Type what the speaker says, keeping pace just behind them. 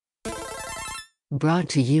Brought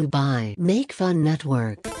to you by Make Fun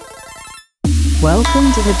Network.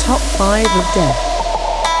 Welcome to the Top 5 of Death,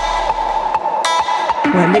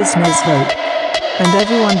 where listeners vote, and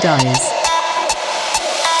everyone dies.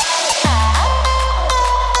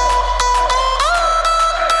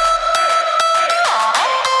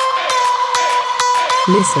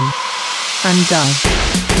 Listen and die.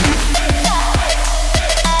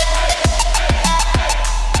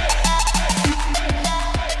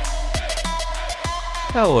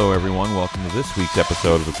 Hello, everyone. Welcome to this week's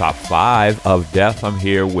episode of the Top 5 of Death. I'm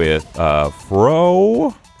here with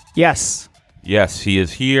Fro. Yes. Yes, he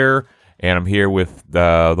is here, and I'm here with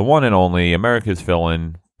the one and only America's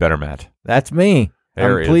villain, Better Matt. That's me.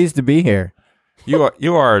 There I'm it pleased to be here.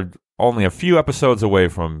 You are only a few episodes away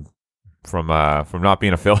from not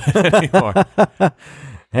being a villain anymore.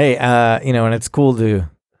 Hey, and it's cool to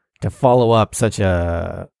follow up such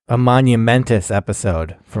a monumentous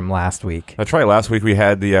episode from last week. That's right. Last week we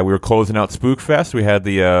had we were closing out Spookfest. We had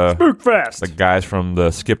the Spookfest. the guys from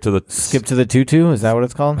the Skip to the Tutu. Is that what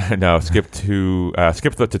it's called? No, Skip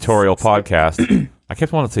the Tutorial podcast. I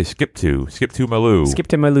kept wanting to say Skip to Malou. Skip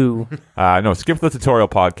to Malou. No, Skip the Tutorial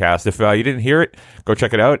podcast. If you didn't hear it, go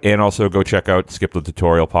check it out, and also go check out Skip the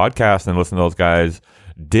Tutorial podcast and listen to those guys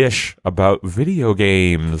dish about video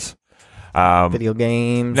games. Video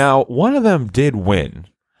games. Now, one of them did win,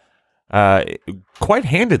 quite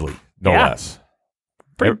handedly, no Yeah. less.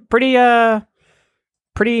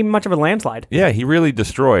 Pretty much of a landslide. Yeah, he really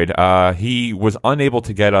destroyed. He was unable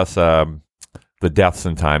to get us the deaths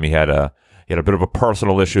in time. He had a bit of a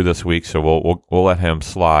personal issue this week, so we'll let him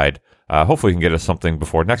slide. Hopefully, he can get us something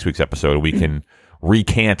before next week's episode. We can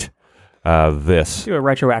recant this. Do a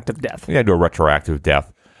retroactive death. Yeah, do a retroactive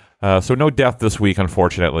death. So no death this week,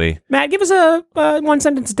 unfortunately. Matt, give us a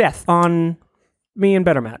one-sentence death on me and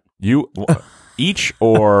Better Matt. You each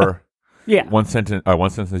or Yeah. one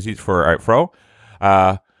sentence each for all right, Fro.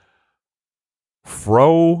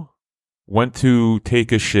 Fro went to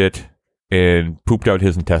take a shit and pooped out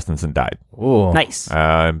his intestines and died. Ooh. Nice.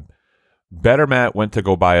 Better Matt went to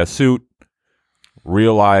go buy a suit,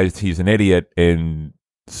 realized he's an idiot, and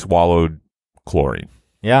swallowed chlorine.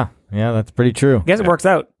 Yeah, that's pretty true. I guess it works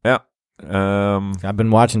out. Yeah. I've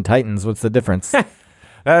been watching Titans. What's the difference?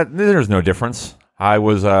 There's no difference. I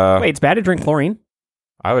was. Wait, it's bad to drink chlorine?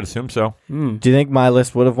 I would assume so. Mm. Do you think my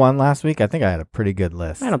list would have won last week? I think I had a pretty good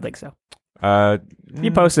list. I don't think so. You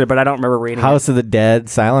You posted it, but I don't remember reading House of the Dead,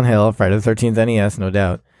 Silent Hill, Friday the 13th NES, no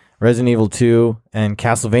doubt. Resident Evil 2, and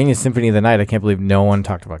Castlevania Symphony of the Night. I can't believe no one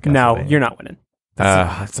talked about it. Castlevania. No, you're not winning.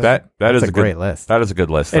 That's that is a a great good list. That is a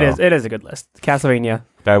good list. It though. is a good list. Castlevania.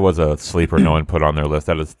 That was a sleeper no one put on their list.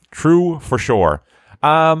 That is true for sure.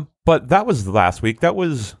 But that was last week. That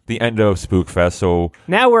was the end of Spookfest. So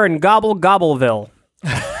Now we're in Gobbleville.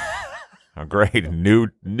 a great new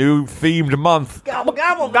themed month. Gobble,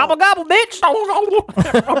 bitch.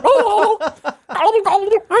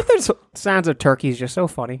 Aren't there sounds of turkeys just so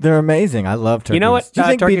funny? They're amazing. I love turkeys. You know what, Do you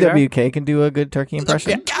think turkeys are? BWK can do a good turkey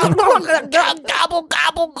impression?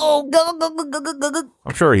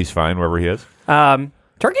 I'm sure he's fine wherever he is.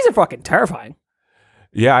 Turkeys are fucking terrifying.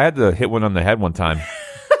 Yeah, I had to hit one on the head one time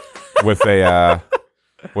with a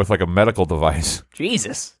with like a medical device.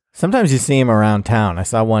 Jesus. Sometimes you see them around town. I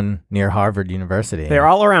saw one near Harvard University. They're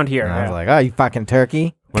all around here. And I was like, oh, you fucking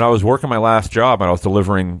turkey. When I was working my last job and I was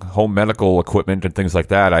delivering home medical equipment and things like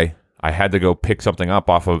that, I had to go pick something up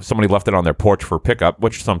off of somebody left it on their porch for pickup,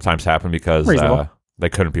 which sometimes happened because they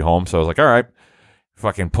couldn't be home. So I was like, all right,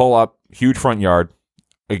 fucking pull up, huge front yard,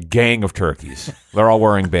 a gang of turkeys. They're all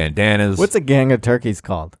wearing bandanas. What's a gang of turkeys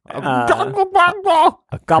called?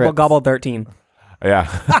 Gobble 13. Yeah.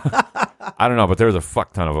 I don't know, but there was a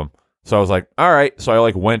fuck ton of them. So I was like, all right. So I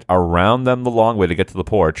like went around them the long way to get to the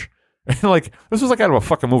porch. And like, this was like out of a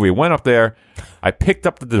fucking movie. I went up there. I picked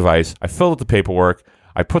up the device. I filled out the paperwork.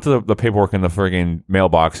 I put the paperwork in the friggin'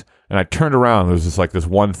 mailbox. And I turned around. There was just like this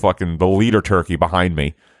one fucking, the leader turkey behind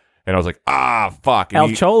me. And I was like, fuck. And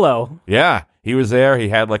El Cholo. Yeah. He was there. He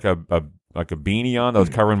had like a beanie on that was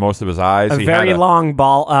covering most of his eyes. A He very had long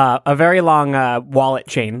wallet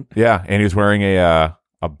chain. Yeah. And he was wearing a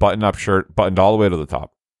button-up shirt, buttoned all the way to the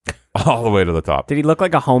top. All the way to the top. Did he look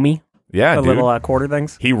like a homie? Yeah, the dude. little quarter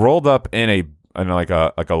things. He rolled up in a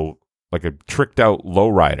tricked out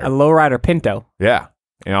lowrider. A lowrider Pinto. Yeah,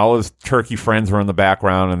 and all his turkey friends were in the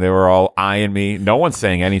background, and they were all eyeing me. No one's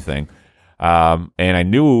saying anything, and I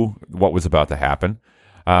knew what was about to happen.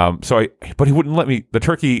 But he wouldn't let me. The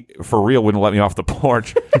turkey for real wouldn't let me off the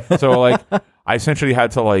porch. So like, I essentially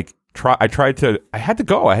had to like try. I had to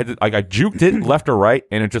go. I juked it left or right,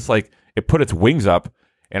 and it just like it put its wings up,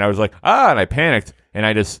 and I was like, and I panicked, and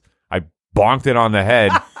I bonked it on the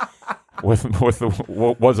head with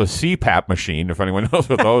what was a CPAP machine, if anyone knows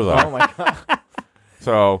what those are. Oh my god.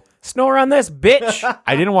 So Snore on this, bitch.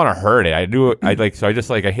 I didn't want to hurt it. I knew I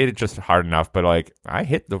hit it just hard enough, but like I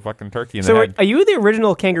hit the fucking turkey in the So head. are you the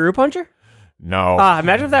original kangaroo puncher? No.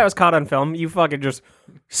 Imagine if that was caught on film. You fucking just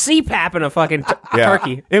CPAPing a fucking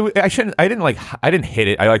turkey. I didn't hit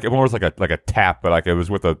it. It was like a tap, but like it was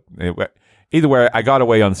with either way, I got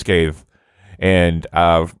away unscathed. And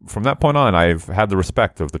from that point on, I've had the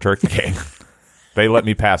respect of the Turkey King. They let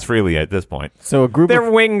me pass freely at this point. So a group Their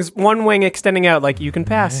of wings, one wing extending out like you can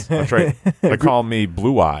pass. That's right. They call me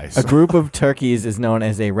Blue Eyes. a group of turkeys is known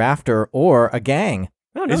as a rafter or a gang.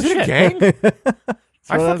 Oh, no Is shit. it a gang?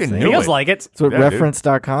 I what I'm fucking saying. knew Feels it. like it. That's what Yeah, dude.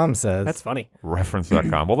 reference.com says. That's funny.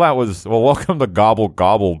 Reference.com. Welcome to Gobble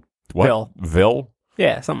Gobble. What? Ville?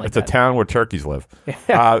 Yeah, something like It's a that. town where turkeys live.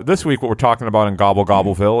 This week, what we're talking about in Gobble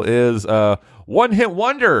Gobbleville is one-hit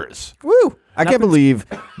wonders. Woo! I can't believe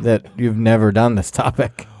that you've never done this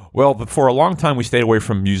topic. Well, but for a long time, we stayed away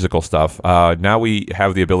from musical stuff. Now we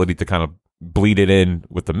have the ability to kind of bleed it in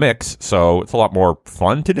with the mix, so it's a lot more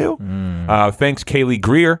fun to do. Thanks, Kaylee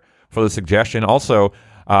Greer, for the suggestion. Also,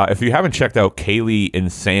 if you haven't checked out Kaylee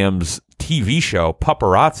and Sam's TV show,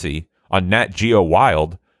 Paparazzi, on Nat Geo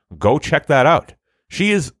Wild, go check that out.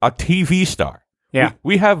 She is a TV star. Yeah.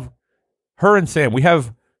 We have her and Sam. We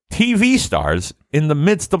have TV stars in the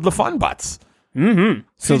midst of the fun butts. Mm-hmm.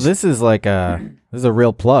 So this is like this is a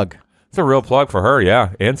real plug. It's a real plug for her,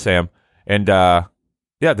 yeah, and Sam. And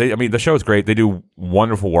the show's great. They do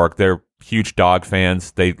wonderful work. They're huge dog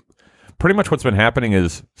fans. They pretty much what's been happening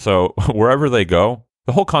is so wherever they go,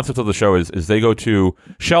 the whole concept of the show is they go to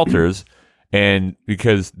shelters, and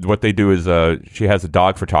because what they do is she has a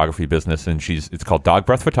dog photography business, and it's called Dog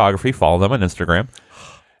Breath Photography. Follow them on Instagram.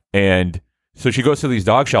 And so she goes to these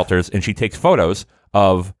dog shelters and she takes photos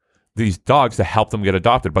of these dogs to help them get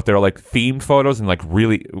adopted, but they're like themed photos and like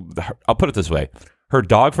really, I'll put it this way. Her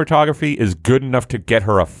dog photography is good enough to get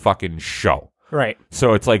her a fucking show. Right.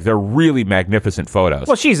 So it's like they're really magnificent photos.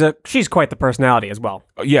 Well, she's quite the personality as well.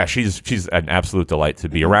 Yeah, she's an absolute delight to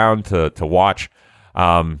be around, to watch.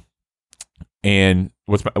 And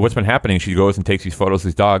what's been happening, she goes and takes these photos of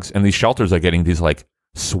these dogs, and these shelters are getting these like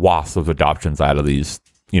swaths of adoptions out of these,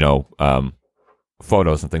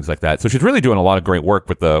 photos and things like that. So she's really doing a lot of great work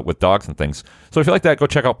with dogs and things. So if you like that, go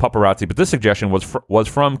check out Paparazzi. But this suggestion was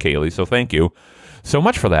from Kaylee, so thank you so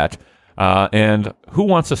much for that. And who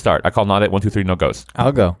wants to start? I call not it 1 2 3 no goes.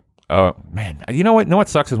 I'll go. Oh man, you know what?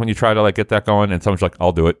 Sucks is when you try to like get that going and someone's like,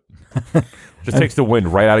 "I'll do it." Just takes the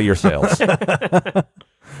wind right out of your sails.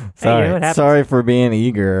 Sorry, what happens? sorry for being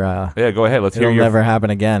eager. Yeah, go ahead. Let's It'll hear never happen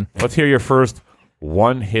again. Let's hear your first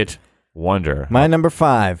one-hit wonder. My number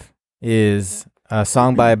 5 is a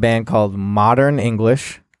song by a band called Modern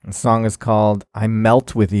English. The song is called "I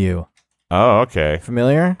Melt with You." Oh, okay.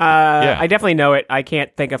 Familiar? I definitely know it. I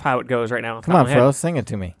can't think of how it goes right now. Come on, Fro, sing it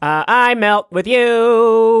to me. I melt with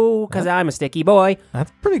you because I'm a sticky boy.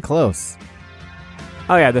 That's pretty close.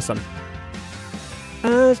 Oh yeah, this one.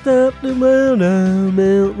 I stop the world, I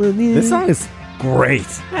melt with you. This song is great.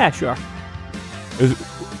 Yeah, sure.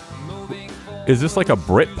 Is this like a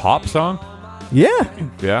Brit pop song? Yeah.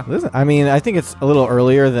 Yeah. Listen, I mean, I think it's a little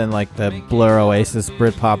earlier than like the Blur, Oasis,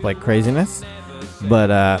 Britpop like craziness. But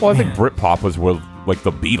Well, I think Brit pop was with like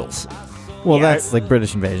the Beatles, that's like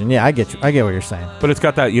British Invasion. Yeah, I get you. I get what you're saying. but it's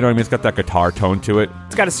got that, you know what I mean? It's got that guitar tone to it.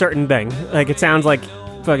 It's got a certain thing. Like it sounds like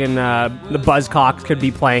fucking the Buzzcocks could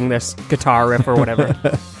be playing this guitar riff or whatever.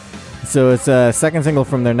 So it's a second single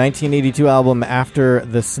from their 1982 album After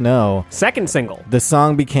the Snow. Second single. The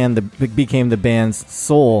song became the band's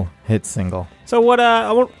sole hit single. So what?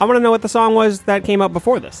 I want to know what the song was that came out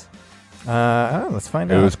before this. Let's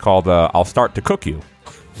find It out. was called "I'll Start to Cook You."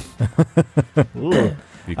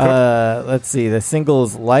 You cook? Let's see. The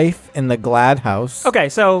single's "Life in the Glad House." Okay,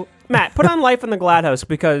 so Matt, put on "Life in the Glad House"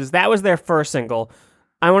 because that was their first single.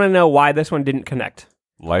 I want to know why this one didn't connect.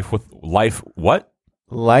 Life what?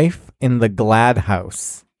 "Life in the Glad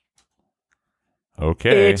House."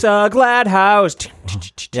 Okay. It's a glad house.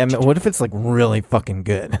 Yeah, man, what if it's like really fucking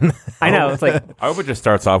good? I know. It's like, I hope it just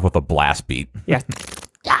starts off with a blast beat. yeah.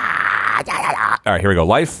 All right, here we go.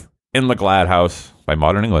 "Life in the Glad House" by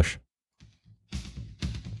Modern English.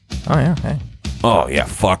 Oh yeah, hey. Oh yeah,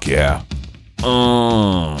 fuck yeah.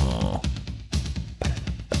 Oh.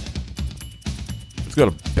 It's got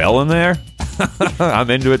a bell in there. I'm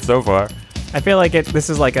into it so far. I feel like this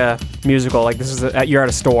is like a musical. Like this is you're at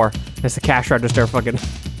a store. It's a cash register. Fucking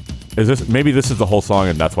Maybe this is the whole song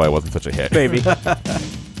and that's why it wasn't such a hit. baby.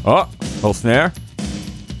 Oh, little snare.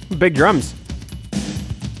 Big drums.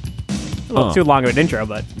 A little too long of an intro,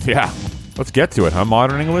 but Yeah. Let's get to it, huh?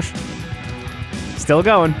 Modern English? Still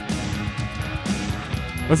going.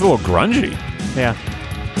 That's a little grungy. Yeah.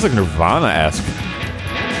 It's like Nirvana-esque.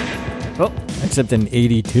 Oh, Except in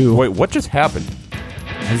 82, Wait, what just happened?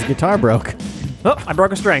 his guitar broke. I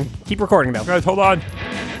broke a string. Keep recording though. Guys, hold on.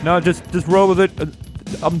 No, just roll with it.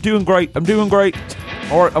 I'm doing great.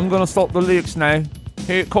 All right, I'm gonna stop the lyrics now.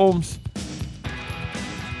 Here it comes.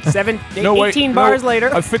 18 bars later.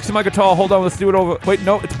 I'm fixing my guitar. Hold on, let's do it over. Wait,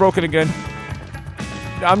 no, it's broken again.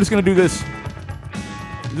 I'm just gonna do this.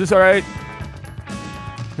 Is this all right?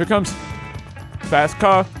 Here comes. Fast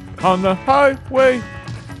car on the highway,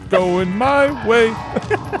 going my way,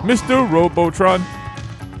 Mr. Robotron.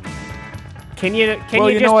 Can you Well,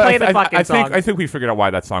 just know what? play the fucking song? I think we figured out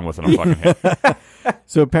why that song wasn't a fucking hit.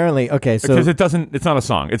 So apparently, okay, so Because it's not a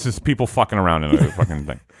song. It's just people fucking around in a fucking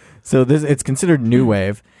thing. it's considered new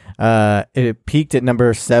wave. It peaked at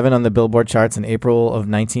number 7 on the Billboard charts in April of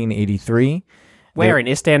 1983 Where, in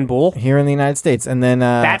Istanbul? here in the United States, and then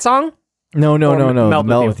That song? no, Melt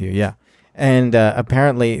Melt With with you, yeah. And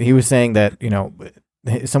apparently, he was saying that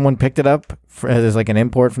someone picked it up as like an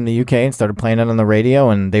import from the UK and started playing it on the radio,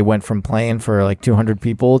 and they went from playing for like 200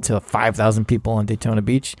 people to 5,000 people on Daytona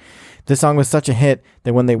Beach. This song was such a hit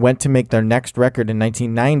that when they went to make their next record in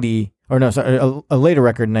 1990, or no, sorry, a later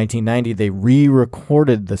record in 1990, they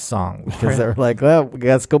re-recorded the song because they were like, well,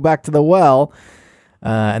 let's go back to the well.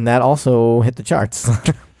 And that also hit the charts.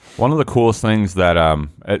 One of the coolest things that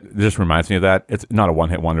it just reminds me of that. It's not a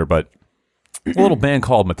one-hit wonder, but a little band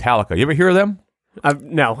called Metallica. You ever hear of them?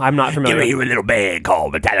 No, I'm not familiar. a little band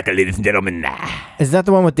called Metallica, ladies and gentlemen? Is that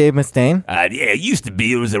the one with Dave Mustaine? Yeah, it used to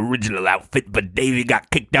be. It was original outfit, but Davey got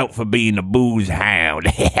kicked out for being a booze hound.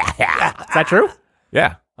 Is that true?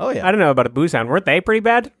 Yeah. Oh, yeah. I don't know about a booze hound. Weren't they pretty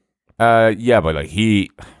bad? Yeah, but like He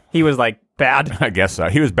was like bad. I guess so.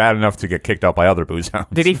 He was bad enough to get kicked out by other booze hounds.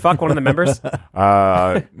 Did he fuck one of the members?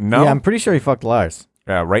 No. Yeah, I'm pretty sure he fucked Lars.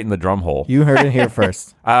 Right in the drum hole. You heard it here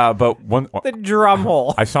first. But one, The drum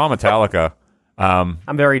hole. I saw Metallica, I'm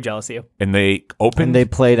very jealous of you. and they opened. And they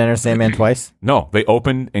played Enter Sandman twice. No, they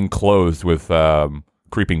opened and closed with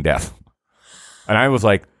Creeping Death, and I was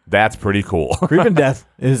like, "That's pretty cool." Creeping Death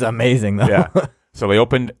is amazing, though. Yeah. So they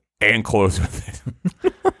opened and closed with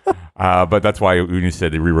it. But that's why when you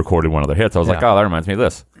said they re-recorded one of their hits, I was like, Yeah. "Oh, that reminds me of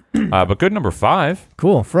this." But good number 5.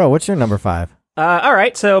 Cool. Fro, what's your number 5? All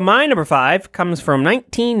right, so my number 5 comes from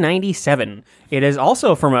 1997. It is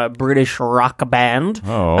also from a British rock band.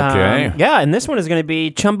 Oh, okay. Yeah, and this one is going to be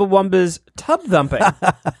Chumbawamba's Tub Thumping.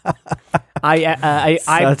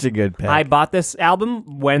 Such a good pick. I bought this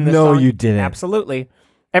album when the No, song... you didn't. Absolutely.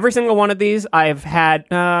 Every single one of these I've had...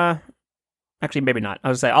 Actually, maybe not. I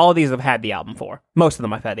would say all of these I've had the album for. Most of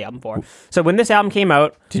them I've had the album for. So when this album came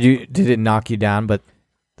out... Did it knock you down? But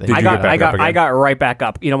Did you get back up again? I got right back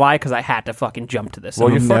up. You know why? Because I had to fucking jump to this. Well,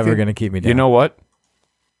 song. you're you never fucking- going to keep me down. You know what?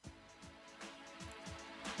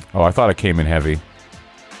 Oh, I thought it came in heavy.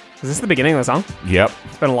 Is this the beginning of the song? Yep.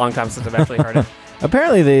 It's been a long time since I've actually heard it.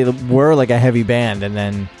 Apparently they were like a heavy band, and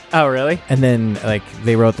then Oh, really? like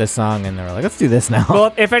they wrote this song, and they were like, let's do this now.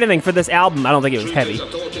 Well, if anything, for this album, I don't think it was heavy.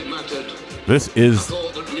 This is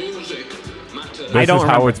I don't is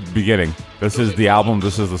how remember. it's beginning. This is the album.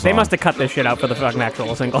 This is the song. They must have cut this shit out for the fucking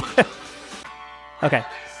actual single. Okay.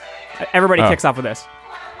 Everybody Oh. kicks off with this.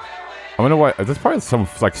 I wonder why. That's probably some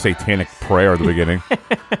like satanic prayer at the beginning.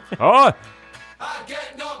 Oh!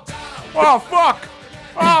 Oh fuck!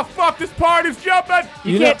 Oh fuck! This party's jumping!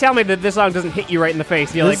 You can't tell me that this song doesn't hit you right in the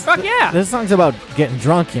face. You're like, fuck yeah. This song's about getting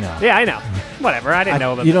drunk, you know. Yeah, I know. Whatever. I didn't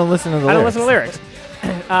know about You don't listen to the I don't lyrics. listen to lyrics.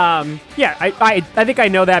 Yeah, I think I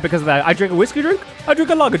know that because of that. I drink a whiskey drink. I drink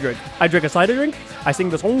a lager drink. I drink a cider drink. I sing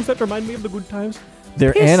the songs that remind me of the good times.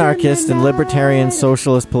 Their Piss in anarchist the and libertarian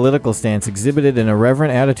socialist political stance exhibited an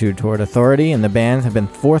irreverent attitude toward authority, and the band have been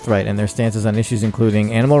forthright in their stances on issues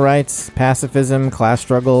including animal rights, pacifism, class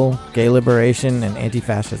struggle, gay liberation, and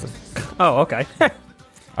anti-fascism. Oh, okay.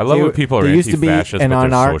 I love when people are They used to be anti-fascist, an but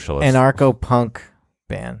they're socialists. anarcho-punk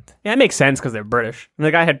band. Yeah, it makes sense because they're British. And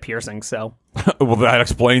the guy had piercings, so. Well, that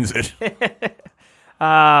explains it.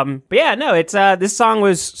 But yeah, no, it's this song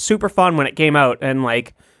was super fun when it came out, and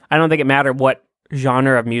like I don't think it mattered what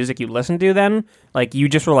genre of music you listened to then. Like you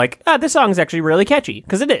just were like, this song's actually really catchy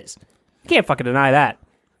because it is. You can't fucking deny that.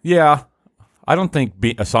 Yeah, I don't think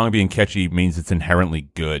a song being catchy means it's inherently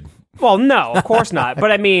good. Well, no, of course not.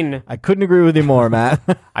 But I mean, I couldn't agree with you more, Matt.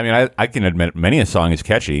 I mean, I can admit many a song is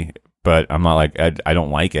catchy, but I'm not like I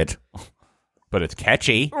don't like it. But it's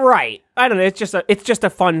catchy. right? I don't know. It's just a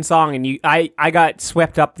fun song, and I got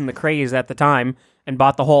swept up in the craze at the time and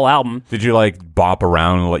bought the whole album. Did you like bop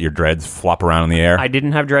around and let your dreads flop around in the air? I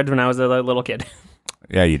didn't have dreads when I was a little kid.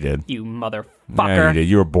 Yeah, you did. You motherfucker. Yeah, you did.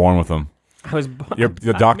 You were born with them. I was.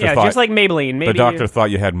 The doctor yeah, thought just like Maybelline. Maybe the doctor thought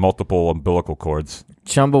you had multiple umbilical cords.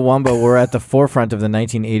 Chumbawamba were at the forefront of the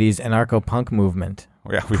 1980s anarcho-punk movement.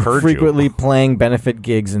 Yeah, we heard Frequently you. playing benefit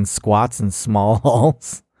gigs in squats and small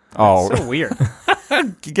halls. Oh, so weird.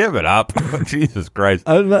 give it up. Jesus Christ.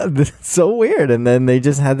 I don't know, it's so weird. And then they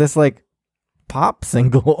just had this like pop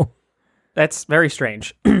single. That's very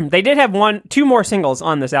strange. They did have two more singles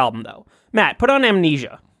on this album, though. Matt, put on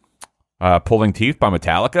Amnesia. Pulling Teeth by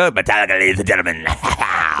Metallica. Metallica, ladies and gentlemen.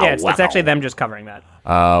 Yeah, it's actually them just covering that.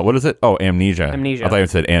 What is it? Oh, Amnesia. Amnesia. I thought you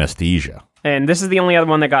said Anesthesia. And this is the only other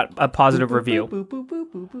one that got a positive review.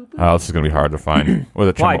 Oh, this is going to be hard to find.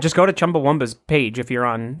 With a Why? Just go to Chumbawamba's page if you're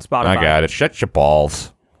on Spotify. I got it. Shut your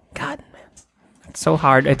balls. God, man. It's so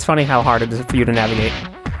hard. It's funny how hard it is for you to navigate.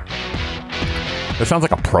 It sounds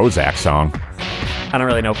like a Prozac song. I don't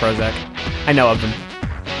really know Prozac. I know of them.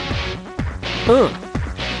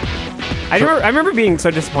 I remember being so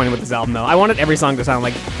disappointed with this album, though. I wanted every song to sound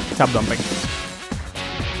like Tub Thumping.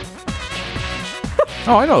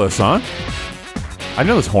 Oh, I know this song. I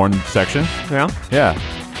know this horn section. Yeah? Yeah.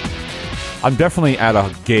 I'm definitely at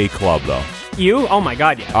a gay club, though. You? Oh, my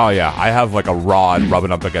God, yeah. Oh, yeah. I have like a rod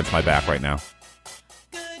rubbing up against my back right now.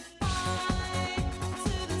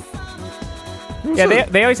 Yeah,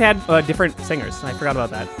 they always had different singers. I forgot about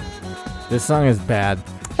that. This song is bad.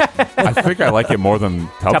 I think I like it more than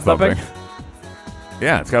Tub Thumping.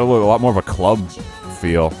 Yeah, it's got a lot more of a club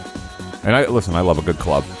feel. And I love a good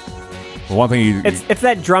club. The one thing It's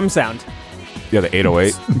that drum sound. yeah, the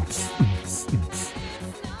 808.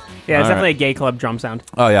 Yeah, it's All definitely right. a gay club drum sound.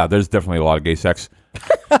 Oh yeah, there's definitely a lot of gay sex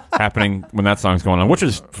happening when that song's going on, which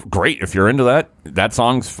is great if you're into that. That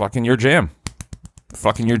song's fucking your jam.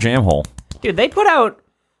 Fucking your jam hole. Dude, they put out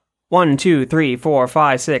 1, 2, 3, 4,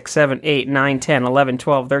 5, 6, 7, 8, 9, 10, 11,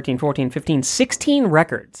 12, 13, 14, 15, 16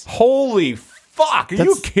 records. Holy fuck! Are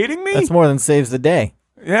you kidding me? That's more than saves the day.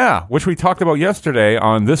 Yeah, which we talked about yesterday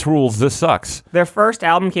on This Rules, This Sucks. Their first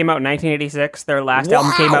album came out in 1986. Their last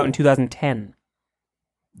album came out in 2010.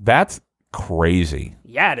 That's crazy.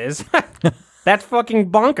 Yeah, it is. That's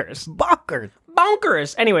fucking bonkers.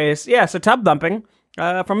 Bonkers. Anyways, yeah, so Tub Thumping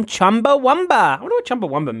from Chumbawamba. I wonder what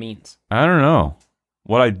Chumbawamba means. I don't know.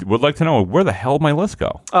 What I would like to know, where the hell my list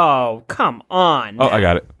go? Oh, come on. Oh, I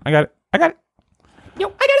got it. Yo, I got it.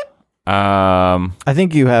 I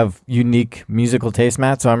think you have unique musical taste,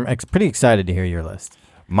 Matt, so I'm pretty excited to hear your list.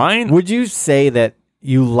 Mine? Would you say that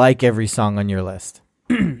you like every song on your list?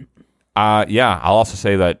 Yeah, I'll also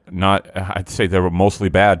say that I'd say they were mostly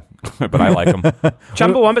bad, but I like them.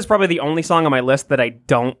 Chumbawamba is probably the only song on my list that I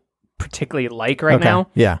don't particularly like right Okay, now.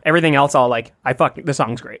 yeah. Everything else I'll like. The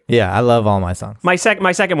song's great. Yeah, I love all my songs. My second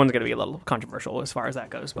one's going to be a little controversial as far as that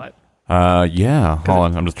goes, but Yeah, hold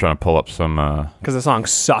on. I'm just trying to pull up some. because the song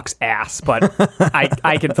sucks ass, but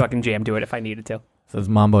I could fucking jam to it if I needed to. So it's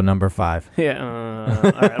Mambo number 5. Yeah.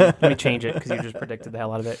 All right, let me change it because you just predicted the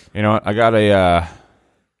hell out of it. You know what? I got a.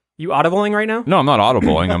 You audibling right now? No, I'm not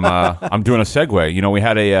audibling. I'm doing a segue. You know, we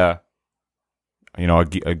had a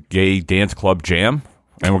gay dance club jam,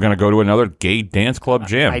 and we're gonna go to another gay dance club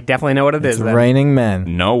jam. I definitely know what it It's is. then. Raining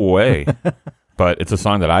Men. No way. But it's a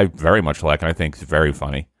song that I very much like, and I think is very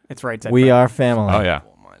funny. It's right. We Are Family. Oh yeah.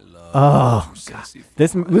 Oh, God.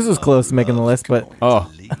 This was close to making the list, but Oh,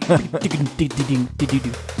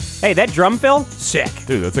 Hey, that drum fill, sick.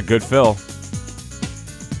 dude, that's a good fill.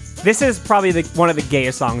 This is probably one of the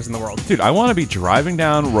gayest songs in the world. Dude, I want to be driving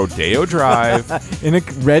down Rodeo Drive, in a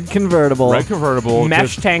red convertible. red convertible,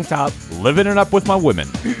 Mesh just tank top. living it up with my women,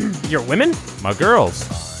 Your women? my girls,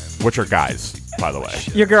 which are guys, by the way.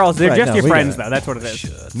 Your girls. They're Right, just no, your we friends, get it. though. That's what it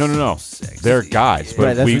is. No. They're guys, but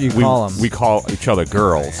Right, that's we, what you we, call 'em. we call each other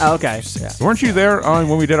girls. Oh, okay. Weren't you there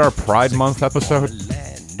when we did our Pride Month episode?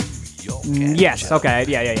 Yes. Okay.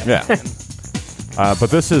 Yeah. Yeah. But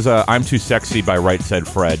this is I'm Too Sexy by Right Said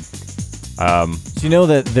Fred. Do you know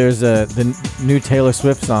that there's the new Taylor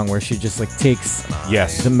Swift song where she just like takes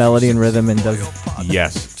Yes. the melody and rhythm and does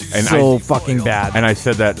Yes. And so fucking bad. And I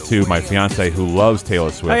said that to my fiance who loves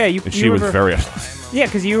Taylor Swift. Oh, yeah, you- and you she was were- very. Yeah,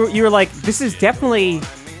 because you were like, this is definitely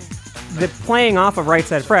the playing off of Right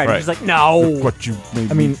Said Fred. Right. She's like, no. What you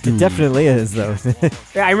made I mean, me do. it definitely is though.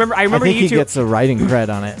 Yeah, I remember I think you he two. gets a writing cred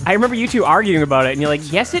on it. I remember you two arguing about it, and you're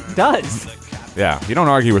like, yes, it does. Yeah, you don't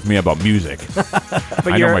argue with me about music. But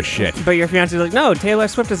I know my shit. But your fiance's like, no, Taylor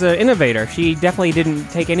Swift is an innovator. She definitely didn't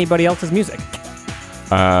take anybody else's music.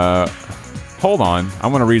 Hold on. I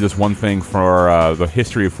want to read this one thing for the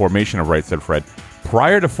history of formation of Right Said Fred.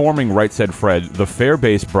 Prior to forming Right Said Fred, the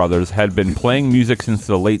Fairbass brothers had been playing music since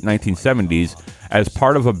the late 1970s as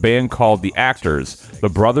part of a band called The Actors. The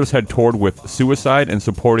brothers had toured with Suicide and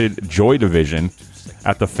supported Joy Division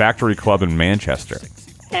at the Factory Club in Manchester.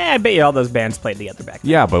 I bet you all those bands played together back then.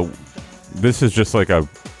 Yeah, but this is just like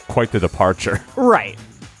quite the departure. Right.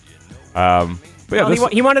 But yeah, Well,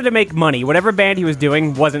 he wanted to make money. Whatever band he was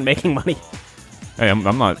doing wasn't making money. hey, I'm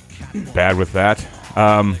not bad with that.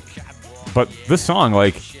 But this song,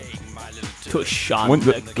 like, To a shot. when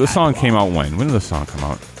the song came out when? When did the song come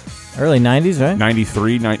out? Early 90s, right?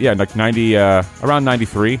 93, yeah, like 90, around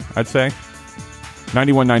 93, I'd say.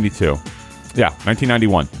 91, 92. Yeah,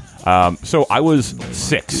 1991. So I was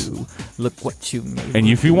 6. Look what you made. And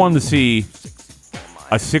if you wanted to see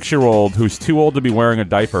a 6-year-old who's too old to be wearing a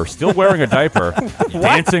diaper, still wearing a diaper,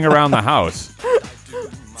 dancing around the house,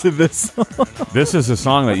 To this song. this is a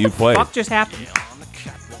song that you play. Fuck just happened.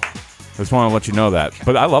 Just want to let you know that.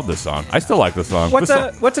 But I love this song. I still like this song.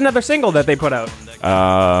 What's another single that they put out?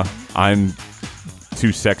 I'm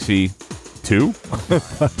Too Sexy 2?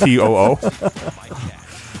 T-O-O?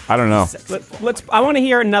 I don't know. Let's. I want to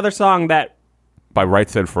hear another song that By Right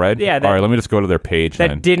Said Fred? Yeah, that- All right, let me just go to their page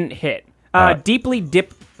then. didn't hit. Deeply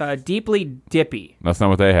Dippy. That's not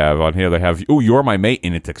what they have. On here they have, ooh, You're My Mate,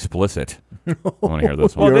 and it's explicit. I want to hear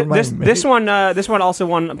this Well, one. You're this my this one also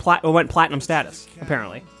went platinum status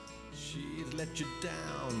apparently. She's let you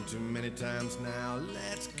down too many times now.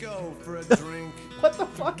 Let's go for a drink. What the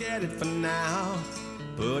fuck? Forget it for now.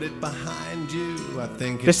 Put it behind you. I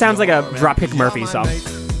think This sounds like a Dropkick Murphy song.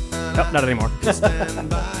 Oh, not anymore.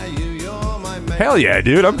 Hell yeah,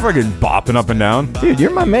 dude. I'm freaking bopping up and down. Dude, you're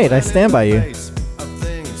my mate. I stand by you.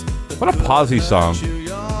 What a posy song.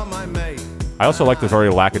 I also like the very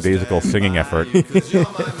lackadaisical singing effort.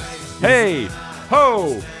 Hey!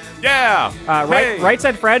 Ho! Yeah! Hey! Right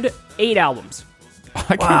Said Fred, 8 albums.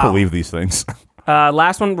 I can't believe these things.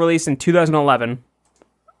 Last one released in 2011.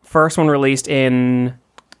 First one released in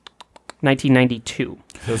 1992.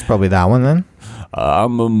 So it's probably that one then.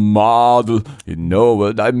 I'm a model, you know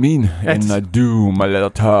what I mean, and I do my little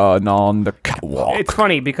turn on the catwalk. It's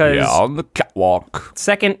funny because Yeah, on the catwalk.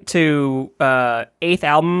 second to 8th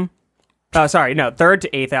album. Third to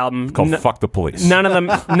 8th album. Called Fuck the Police. None of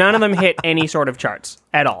them hit any sort of charts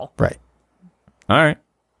at all. Right. All right.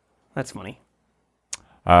 That's funny.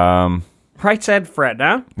 Um, Right Said Fred,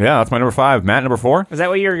 huh? yeah, that's my number 5. Matt, number 4? Is that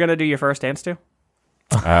what you're gonna do your first dance to?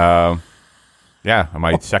 Yeah,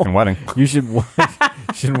 my second wedding. You should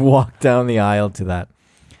should walk down the aisle to that.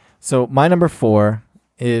 So my number 4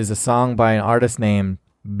 is a song by an artist named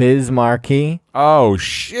Biz Markie. Oh,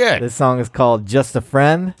 shit. This song is called Just a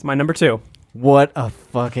Friend. It's my number 2. What a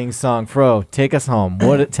fucking song. Fro, take us home.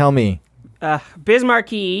 Tell me. Biz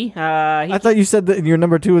Markie. I thought you said that your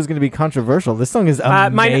number 2 was going to be controversial. This song is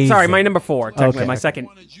amazing. my number 4. Technically, Okay. my second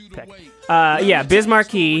pick. Biz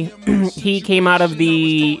Markie. He came out of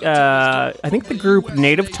the I think the group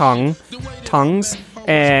Native Tongues,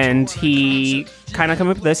 and he kind of came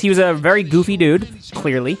up with this. He was a very goofy dude,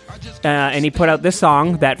 clearly, and he put out this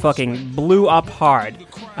song that fucking blew up hard.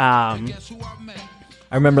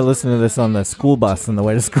 I remember listening to this on the school bus on the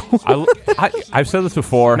way to school. I've said this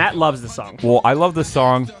before. Matt loves the song. Well, I love this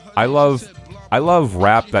song. I love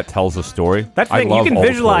rap that tells a story. That's the I thing. You love can old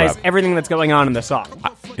school visualize rap. everything that's going on in the song.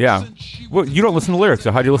 Yeah. Well, you don't listen to lyrics,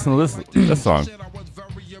 so how do you listen to this song?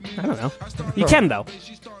 I don't know. You can though.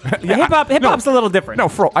 Hip hop's a little different. No,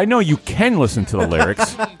 Fro, I know you can listen to the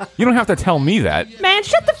lyrics. You don't have to tell me that. Man,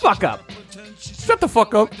 shut the fuck up. Shut the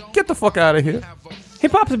fuck up. Get the fuck out of here.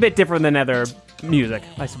 Hip hop's a bit different than other music,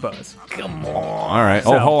 I suppose. All right.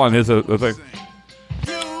 So- Oh, hold on. Here's a thing.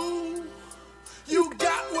 You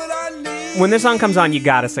got what I need. When this song comes on, you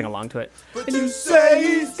gotta sing along to it. And you say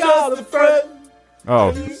he's just a friend.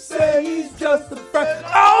 Oh, You say he's just a friend.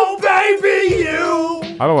 Oh, baby,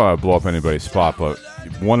 you. I don't want to blow up anybody's spot, but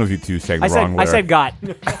one of you two sang I the wrong said, lyric. got.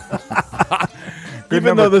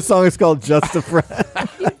 Even though the song is called Just a Friend.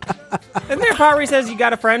 Isn't there a part where he says you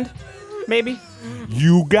got a friend? Maybe?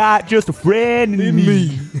 You got just a friend in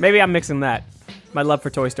me. Maybe I'm mixing that. My love for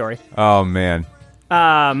Toy Story. Oh, man.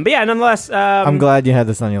 But yeah, nonetheless, I'm glad you had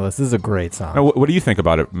this on your list. This is a great song. Now, what do you think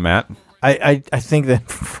about it, Matt? I think that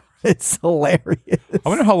it's hilarious. I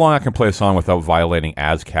wonder how long I can play a song without violating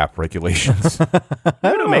ASCAP regulations. we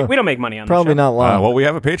don't make money on Probably this show. not long. Well, we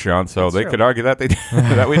have a Patreon, so they true. could argue that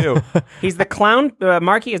that we do. He's the clown.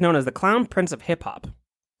 Marky is known as the Clown Prince of Hip Hop.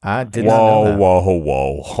 I did not know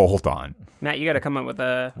Whoa. that. Hold on. Matt, you got to come up with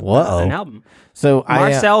Whoa. an album. So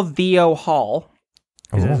Marcel Theo Hall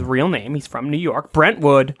is his real name. He's from New York.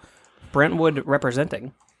 Brentwood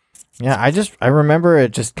representing. Yeah, I remember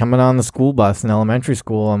it just coming on the school bus in elementary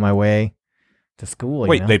school on my way to school.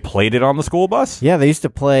 Wait, you know? they played it on the school bus? Yeah, they used to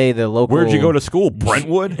play the local. Where'd you go to school?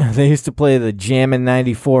 Brentwood? They used to play the Jammin'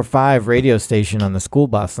 94.5 radio station on the school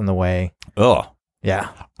bus on the way. Ugh. Yeah.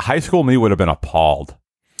 High school me would have been appalled.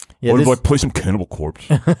 Yeah, Would have play some Cannibal Corpse.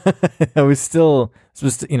 it was still,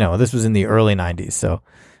 this was in the early 90s, so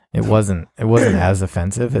it wasn't as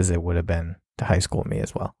offensive as it would have been to high school me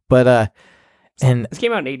as well. But, and This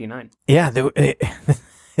came out in '89. yeah,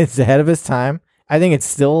 it's ahead of its time. I think it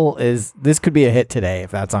still is. This could be a hit today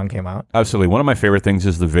if that song came out. Absolutely. One of my favorite things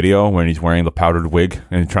is the video when he's wearing the powdered wig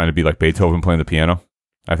and trying to be like Beethoven playing the piano.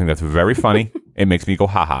 I think that's very funny. It makes me go,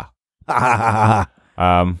 ha ha.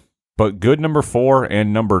 But good number 4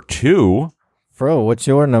 and number 2. Fro, what's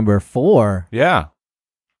your number 4? Yeah.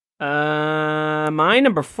 My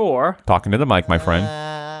number 4. Talking to the mic, my friend.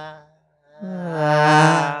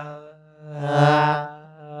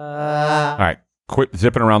 All right. Quit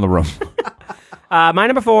zipping around the room. My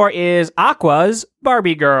number 4 is Aqua's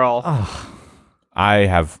Barbie Girl. I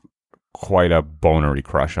have quite a bonery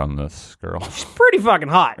crush on this girl. She's pretty fucking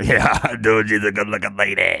hot. Yeah, dude, she's a good-looking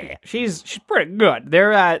lady. She's pretty good.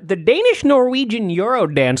 They're the Danish-Norwegian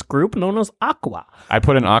Eurodance group known as Aqua. I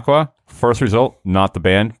put in Aqua. First result, not the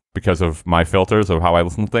band, because of my filters of how I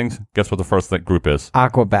listen to things. Guess what the first group is?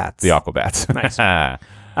 Aquabats. The Aquabats. Nice.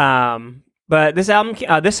 But this song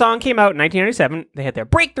came out in 1997. They had their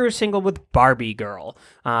breakthrough single with Barbie Girl.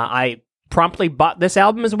 I promptly bought this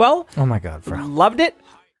album as well. Oh my God, Fro. Loved it.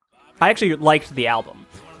 I actually liked the album.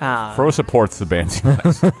 Fro supports the band.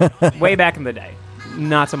 Way back in the day.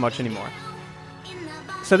 Not so much anymore.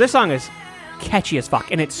 So this song is catchy as fuck,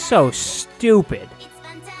 and it's so stupid.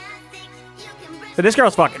 So this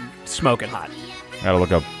girl's fucking smoking hot. Gotta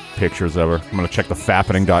look up pictures of her. I'm gonna check the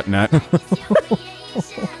fappening.net.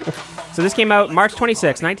 So this came out March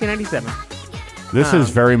 26, 1997. This is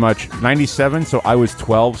very much 97, so I was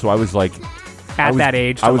 12, so I was like... That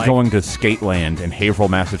age. I was going to Skateland in Haverhill,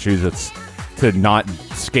 Massachusetts to not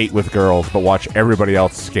skate with girls, but watch everybody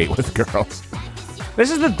else skate with girls. This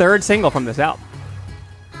is the third single from this album.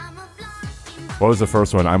 What was the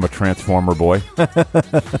first one? I'm a Transformer boy.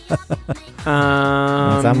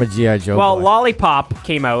 I'm a G.I. Joe Well, boy. Lollipop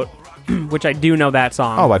came out, which I do know that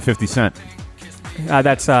song. Oh, by 50 Cent.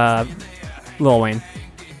 That's Lil Wayne.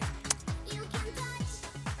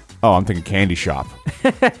 Oh, I'm thinking Candy Shop.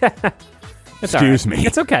 It's Excuse all right. me.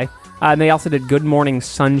 It's okay. And they also did Good Morning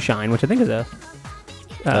Sunshine, which I think is Is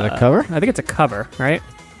that a cover? I think it's a cover, right?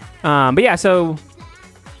 But yeah, so...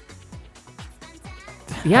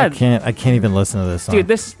 Yeah, I can't even listen to this song. dude,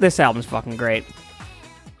 this album's fucking great.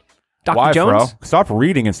 Dr. Why, Jones? bro? Stop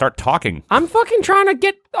reading and start talking. I'm fucking trying to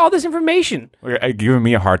get all this information. You're giving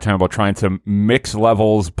me a hard time about trying to mix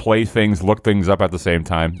levels, play things, look things up at the same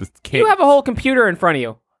time. Just can't. You have a whole computer in front of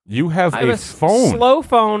you. You have I have a phone. slow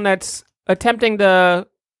phone that's attempting to,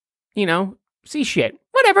 see shit.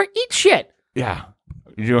 Whatever, eat shit. Yeah.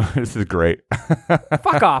 This is great.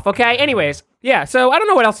 Fuck off, okay? Anyways, yeah, so I don't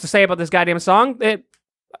know what else to say about this goddamn song.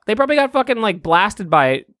 They probably got fucking, blasted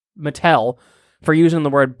by Mattel for using the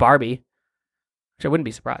word Barbie, which I wouldn't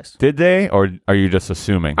be surprised. Did they, or are you just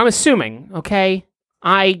assuming? I'm assuming, okay?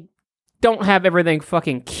 I don't have everything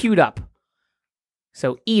fucking queued up,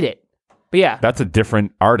 so eat it. But yeah. That's a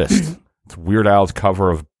different artist. It's Weird Al's cover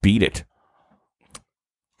of Beat It.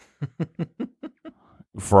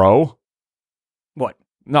 Fro? What?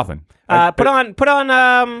 Nothing. Put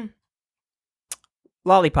on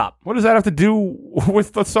Lollipop. What does that have to do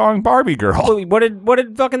with the song Barbie Girl? What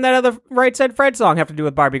did fucking that other Right Said Fred song have to do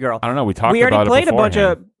with Barbie Girl? I don't know. We talked We about already it played a bunch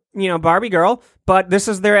beforehand. of, Barbie Girl, but this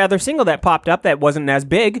is their other single that popped up that wasn't as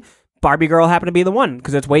big. Barbie Girl happened to be the one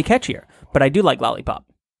because it's way catchier. But I do like Lollipop.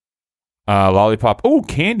 Lollipop. Oh,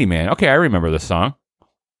 Candyman. Okay, I remember this song.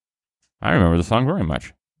 I remember the song very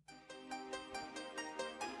much.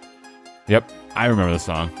 Yep, I remember the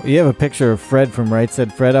song. You have a picture of Fred from Right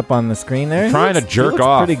Said Fred up on the screen there. He Trying to looks- jerk he looks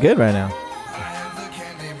off. pretty good right now.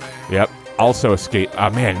 Yep. Also a skate.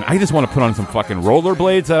 Man, I just want to put on some fucking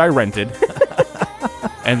rollerblades that I rented.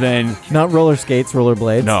 And then Not roller skates, roller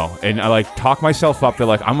blades. no, and I talk myself up. They're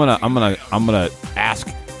like, I'm gonna ask.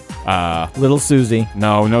 Little Susie.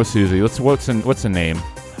 No, Susie. What's the name?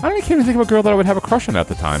 I can't even think of a girl that I would have a crush on at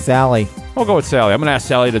the time. Sally. I'll go with Sally. I'm gonna ask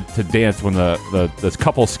Sally to dance when the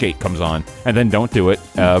couple skate comes on, and then don't do it,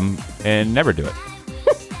 and never do it.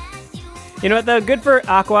 You know what, though? Good for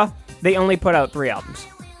Aqua. They only put out 3 albums.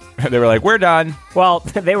 They were like, we're done. Well,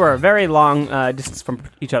 they were a very long distance from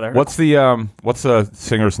each other. What's the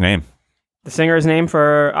singer's name? The singer's name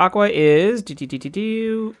for Aqua is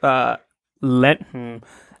Lenny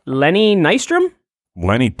Nystrom.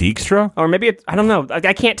 Lenny Dykstra? Or maybe it's, I don't know.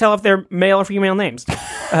 I can't tell if they're male or female names.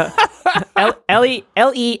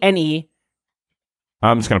 Lene.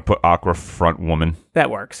 I'm just gonna put Aqua Front Woman. That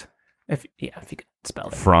works. If you could spell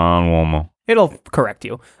it, Front Woman. it'll correct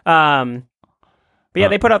you. But yeah,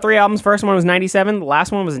 they put out 3 albums. First one was 97. The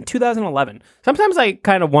last one was in 2011. Sometimes I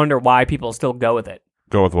kind of wonder why people still go with it.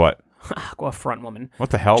 Go with what? Aqua Front Woman. What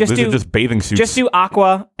the hell? Just These do- are just bathing suits. Just do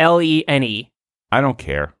Aqua Lene. I don't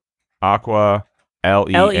care. Aqua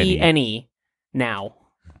Lene. Lene now.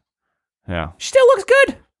 Yeah. She still looks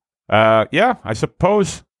good. Yeah. I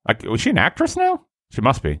suppose. Was she an actress now? She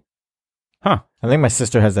must be. Huh. I think my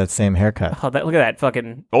sister has that same haircut. Oh, look at that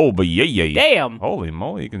fucking. Oh, but yeah. Damn. Holy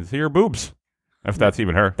moly! You can see her boobs. If that's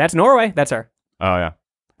even her. That's Norway. That's her. Oh yeah.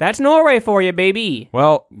 That's Norway for you, baby.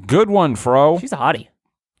 Well, good one, Fro. She's a hottie.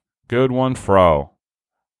 Good one, Fro.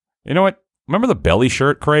 You know what? Remember the belly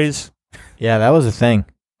shirt craze? Yeah, that was a thing.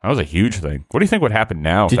 That was a huge thing. What do you think would happen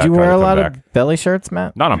now? if Did that you tried wear to a come lot back? of belly shirts,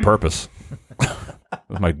 Matt? Not on purpose.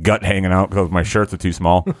 With my gut hanging out because my shirts are too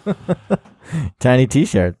small. Tiny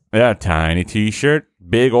T-shirt. Yeah, tiny T-shirt,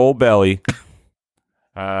 big old belly.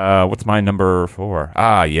 What's my number 4?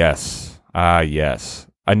 Yes.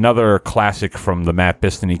 Another classic from the Matt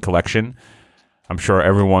Bistany collection. I'm sure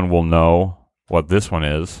everyone will know what this one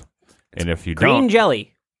is. And if you Green don't,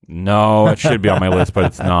 jelly. no, it should be on my list, but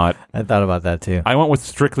it's not. I thought about that too. I went with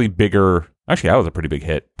Strictly Bigger. Actually, that was a pretty big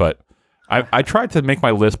hit, but I tried to make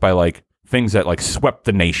my list by like things that like swept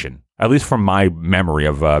the nation, at least from my memory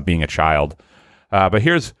of being a child. But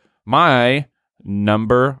here's my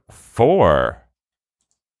number 4.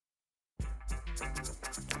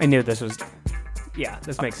 I knew this was. Yeah,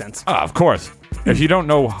 this makes sense. Of course. If you don't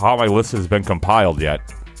know how my list has been compiled yet,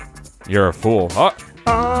 you're a fool. Oh.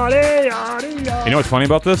 You know what's funny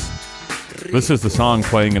about this? This is the song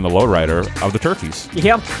playing in the lowrider of the Turkeys.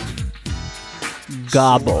 Yep.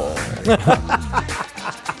 Gobble.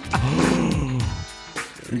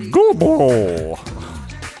 Gobble.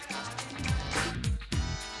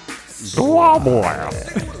 Gobble.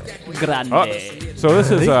 Grande. Oh, so this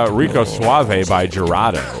is Rico Suave by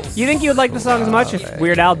Gerardo. You think you would like the song as much if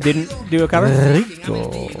Weird Al didn't do a cover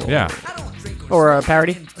Yeah. or a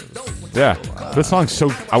parody? Yeah. This song's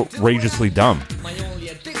so outrageously dumb.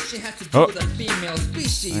 Oh.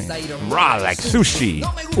 Raw like sushi.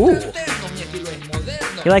 Ooh.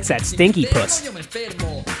 He likes that stinky puss.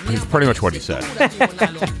 It's pretty much what he said.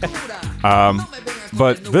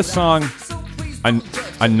 But this song,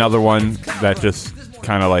 another one that just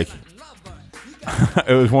kind of like,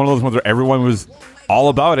 it was one of those ones where everyone was all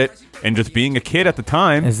about it, and just being a kid at the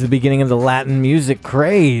time. It's the beginning of the Latin music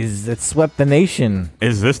craze that swept the nation.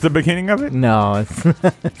 Is this the beginning of it? No, it's,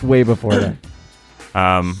 it's way before that.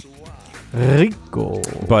 Rico.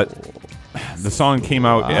 But the song came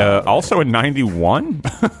out also in 91.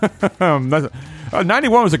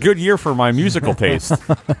 91 was a good year for my musical taste.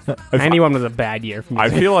 91 was a bad year for me. I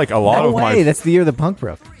feel like a lot No of way, my... that's the year the punk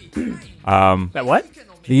broke. That what?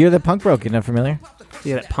 The year the punk broke, you're not familiar?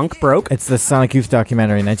 Yeah, that punk broke? It's the Sonic Youth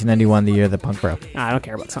documentary, 1991, the year the punk broke. I don't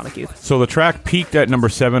care about Sonic Youth. So the track peaked at number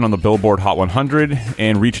 7 on the Billboard Hot 100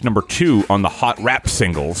 and reached number 2 on the Hot Rap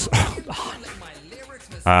Singles.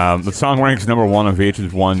 The song ranks number 1 on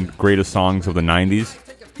VH1 Greatest Songs of the 90s.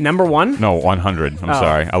 Number 1? No, 100. I'm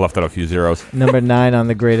sorry. I left out a few zeros. Number 9 on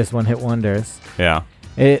the Greatest One Hit Wonders. Yeah.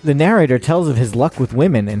 The narrator tells of his luck with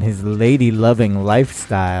women and his lady-loving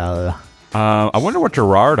lifestyle. I wonder what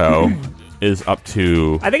Gerardo is up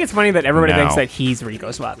to. I think it's funny that everybody now. thinks that he's Rico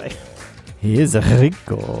Suave. He is a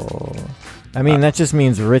rico. I mean, that just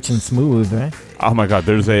means rich and smooth, right? Oh my God,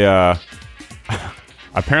 there's a...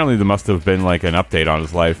 apparently there must have been like an update on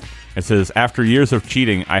his life. It says, after years of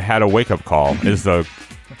cheating, I had a wake-up call. Is on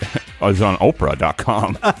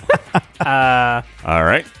Oprah.com. All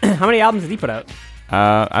right. How many albums did he put out?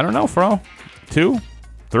 I don't know, Fro. 2?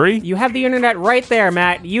 3? You have the internet right there,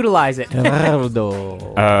 Matt. Utilize it.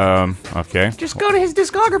 Gerardo. Okay. Just go to his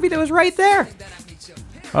discography that was right there.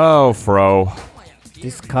 Oh, Fro.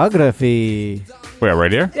 Discography. Wait,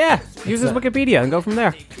 right here? Yeah, use his Wikipedia and go from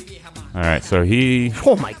there. All right, so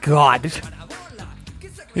Oh my God.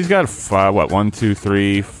 he's got, 1, 2,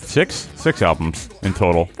 3, 6? 6 albums in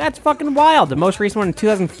total. That's fucking wild. The most recent one in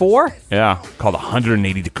 2004? Yeah, called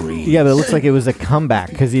 180 Degrees. Yeah, but it looks like it was a comeback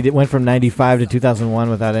because he went from 95 to 2001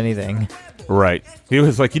 without anything. Right. He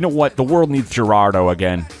was like, you know what? The world needs Gerardo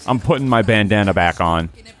again. I'm putting my bandana back on.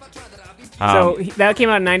 That came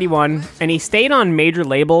out in 91, and he stayed on major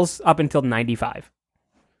labels up until 95.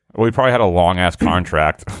 Well, he probably had a long-ass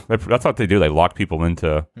contract. That's what they do. They lock people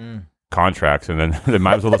into contracts, and then they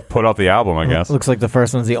might as well just put out the album, I guess. Looks like the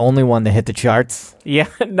first one's the only one to hit the charts. Yeah,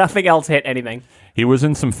 nothing else hit anything. He was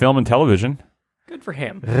in some film and television. Good for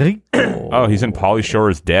him. Oh, he's in Pauly Shore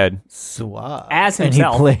is Dead. Suave. As And he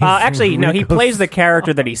himself. plays Actually, no, he Rico plays the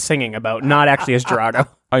character that he's singing about, not actually as Gerardo.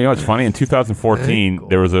 Oh, you know what's funny? In 2014,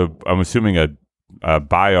 there was I'm assuming a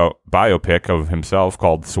biopic of himself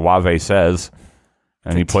called Suave Says,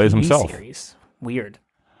 and he plays himself. Series. Weird.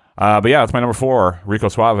 But yeah, it's my number 4, Rico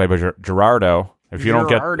Suave by Gerardo. If you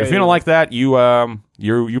Gerardo. if you don't like that, you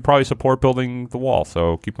probably support building the wall.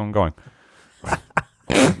 So keep on going.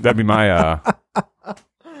 That'd be my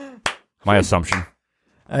my assumption.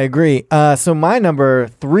 I agree. So my number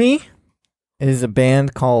 3 is a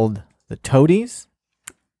band called the Toadies.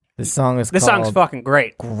 This song's fucking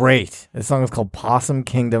great. great. This song is called Possum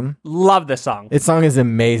Kingdom. Love this song. This song is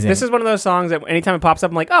amazing. This is one of those songs that anytime it pops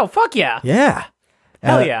up, I'm like, oh, fuck yeah. yeah.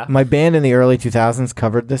 Hell yeah. My band in the early 2000s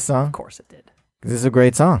covered this song. Of course it did. This is a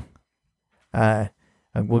great song.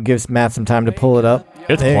 We'll give Matt some time to pull it up.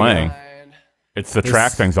 It's There you playing. go. It's the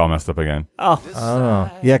track thing's all messed up again. Oh, Oh,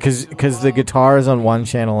 yeah, because the guitar is on one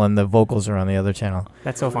channel and the vocals are on the other channel.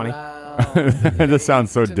 that's so funny. This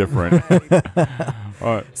sounds so different.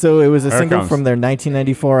 So it was a Here it single comes. from their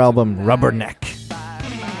 1994 album Rubberneck.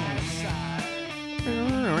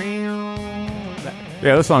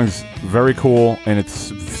 Yeah, this song's very cool, and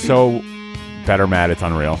it's so better, Matt. It's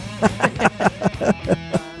unreal.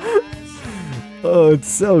 Oh, it's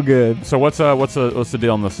so good. So what's the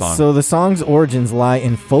deal on this song? So the song's origins lie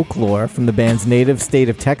in folklore from the band's native state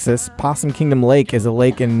of Texas. Possum Kingdom Lake is a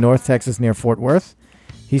lake in North Texas near Fort Worth.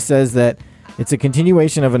 He says that it's a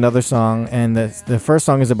continuation of another song, and the first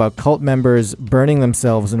song is about cult members burning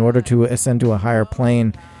themselves in order to ascend to a higher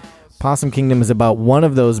plane. Possum Kingdom is about one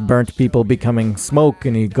of those burnt people becoming smoke,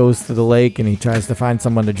 and he goes to the lake and he tries to find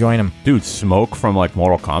someone to join him. Dude, Smoke from like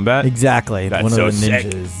Mortal Kombat? Exactly. That's one so of the sick.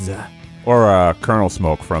 ninjas. Or Colonel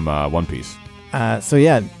Smoke from One Piece. So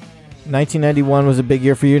yeah, 1991 was a big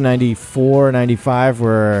year for you. 94, 95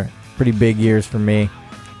 were pretty big years for me.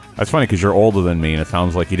 That's funny because you're older than me, and it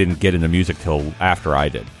sounds like you didn't get into music till after I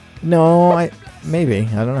did. No, maybe.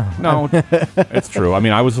 I don't know. No, it's true. I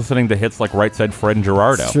mean, I was listening to hits like Right Said Fred and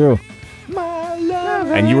Gerardo. It's true.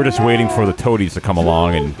 And you were just waiting for the Toadies to come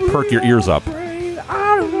along and perk your ears up.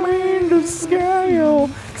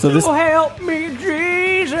 So this help me,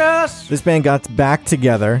 Jesus. this band got back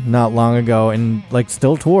together not long ago and like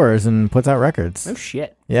still tours and puts out records. Oh,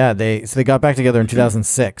 shit. Yeah, they got back together in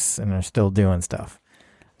 2006 and are still doing stuff.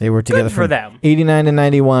 They were together for from them. 89 to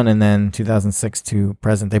 91 and then 2006 to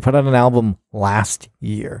present. They put out an album last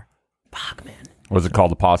year. Fuck, man. Was it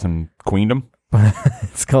called the Possum Queendom?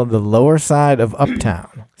 It's called The Lower Side of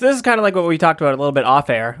Uptown. So this is kind of like what we talked about a little bit off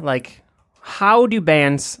air. Like, how do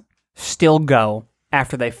bands still go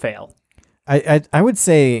after they fail? I would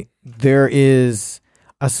say there is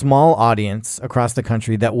a small audience across the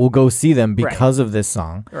country that will go see them because of this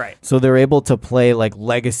song. Right. So they're able to play like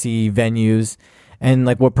legacy venues, and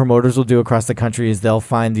like what promoters will do across the country is they'll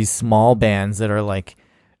find these small bands that are like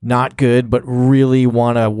not good but really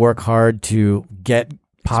want to work hard to get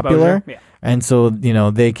popular. Exposure, yeah. And so,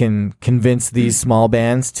 they can convince these small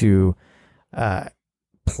bands to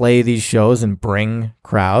play these shows and bring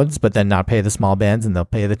crowds, but then not pay the small bands, and they'll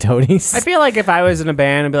pay the Toadies. I feel like if I was in a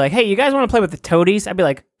band and be like, hey, you guys want to play with the Toadies? I'd be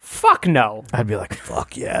like, fuck no. I'd be like,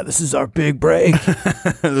 fuck yeah, this is our big break.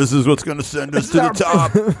 This is what's going to send us to the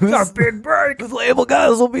top. It's our big break. The label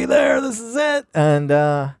guys will be there. This is it. And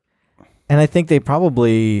I think they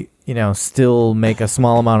probably, still make a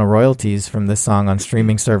small amount of royalties from this song on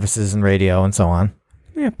streaming services and radio and so on.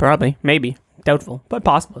 Yeah, probably. Maybe. Doubtful, but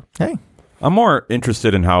possible. Hey. I'm more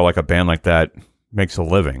interested in how like a band like that makes a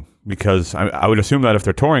living, because I would assume that if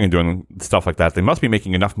they're touring and doing stuff like that, they must be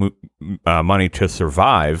making enough money to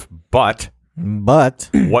survive. But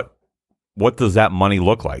what does that money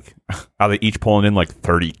look like? Are they each pulling in like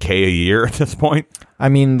 $30K a year at this point? I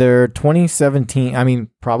mean, their 2017,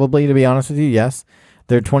 probably, to be honest with you, yes.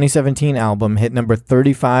 Their 2017 album hit number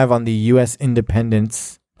 35 on the U.S.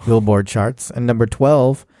 Independence Billboard charts and number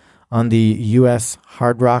 12 on the U.S.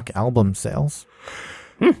 hard rock album sales.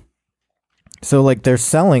 So, like, they're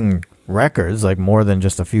selling records, like, more than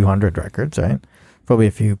just a few hundred records, right? Probably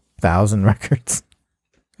a few thousand records.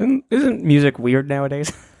 Isn't music weird nowadays?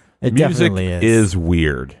 It Music definitely is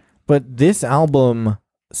weird. But this album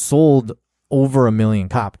sold over 1 million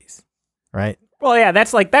copies, right? Well, yeah,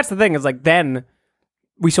 that's the thing. Is like then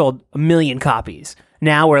we sold 1 million copies.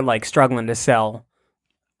 Now we're like struggling to sell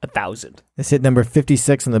 1,000. This hit number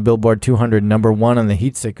 56 on the Billboard 200, number 1 on the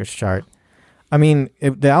Heatseekers chart. I mean,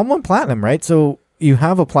 the album went platinum, right? So you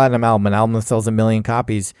have a platinum album, an album that sells 1 million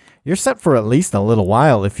copies. You're set for at least a little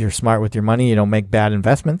while if you're smart with your money. You don't make bad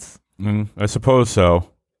investments. I suppose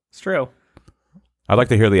so. It's true. I'd like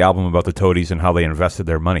to hear the album about the Toadies and how they invested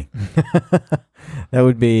their money. That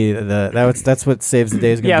would be that's what Saves the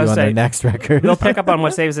Day is going to do on their next record. They'll pick up on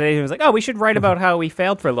what Saves the Day. It was like, oh, we should write about how we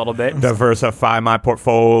failed for a little bit. Diversify my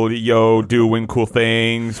portfolio, doing cool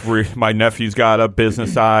things. My nephew's got a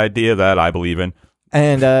business idea that I believe in.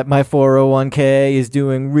 And my 401k is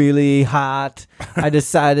doing really hot. I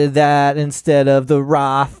decided that instead of the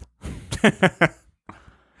Roth.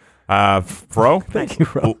 Fro? Thank you,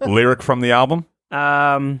 Fro. Lyric from the album?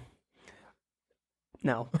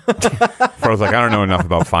 No. Fro's like, I don't know enough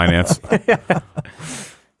about finance.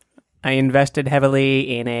 I invested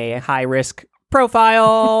heavily in a high-risk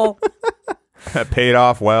profile. That paid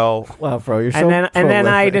off well. Wow, Fro, you're so and then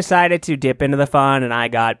I prolific. decided to dip into the fun, and I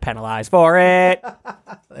got penalized for it.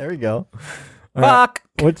 There we go. All Fuck.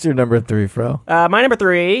 right. What's your number 3, Fro? My number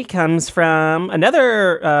 3 comes from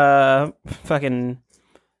another fucking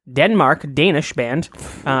Danish band.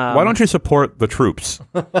 Why don't you support the troops?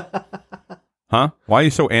 Huh? Why are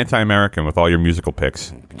you so anti-American with all your musical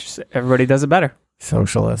picks? Just, everybody does it better.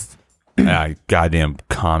 Socialist. Goddamn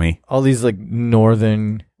commie. All these like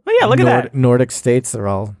northern. Oh yeah, look at that. Nordic states. They're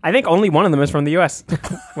all. I think only one of them is from the U.S.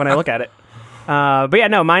 when I look at it. But yeah,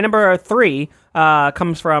 no, my number 3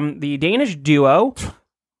 comes from the Danish duo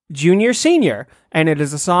Junior Senior, and it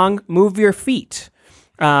is the song "Move Your Feet."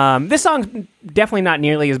 This song's definitely not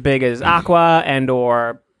nearly as big as Aqua and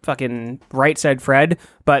or fucking Right Said Fred,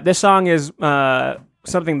 but this song is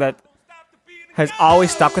something that has always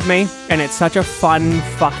stuck with me, and it's such a fun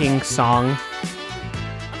fucking song.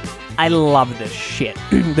 I love this shit.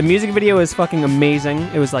 The music video is fucking amazing.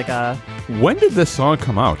 It was like a When did this song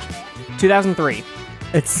come out? 2003.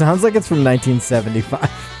 It sounds like it's from 1975.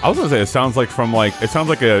 I was gonna say it sounds like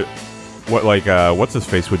what's his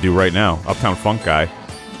face would do right now, Uptown Funk guy.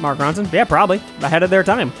 Mark Ronson? Yeah, probably. Ahead of their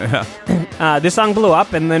time. This song blew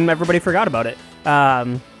up, and then everybody forgot about it.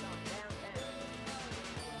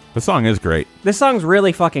 The song is great. This song's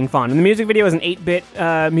really fucking fun. And the music video is an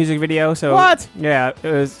 8-bit music video, so... What? Yeah,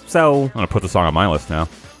 it was... So, I'm gonna put the song on my list now.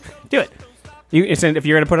 do it. If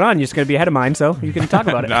you're going to put it on, you're just going to be ahead of mine, so you can talk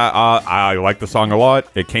about it. I like the song a lot.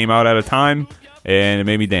 It came out at a time, and it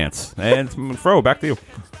made me dance. And Fro, back to you.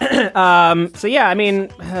 So yeah, I mean,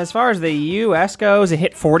 as far as the U.S. goes, it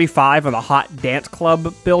hit 45 on the Hot Dance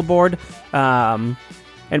Club Billboard, but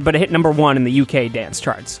it hit number 1 in the UK dance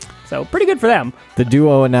charts. So pretty good for them. The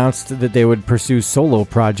duo announced that they would pursue solo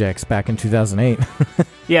projects back in 2008.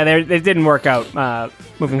 Yeah, it didn't work out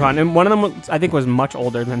moving on. And one of them, I think, was much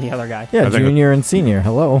older than the other guy. Yeah, Junior and Senior.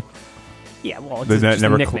 Hello. Yeah, well, it's Did just that a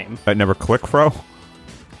never nickname. that never click, Fro?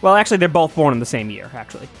 Well, actually, they're both born in the same year,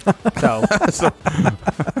 actually. So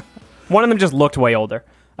one of them just looked way older.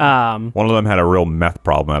 One of them had a real meth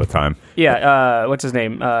problem at a time. Yeah, what's his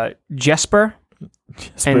name? Jesper?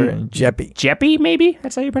 Jesper and Jeppy. Jeppy, maybe?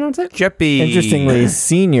 That's how you pronounce it? Jeppy. Interestingly,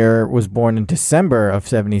 Senior was born in December of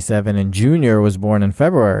 77 and Junior was born in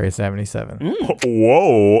February of 77.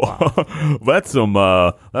 Whoa. That's some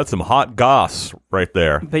hot goss right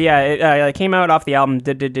there. But yeah, it came out off the album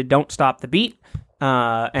Don't Stop the Beat.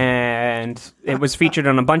 And it was featured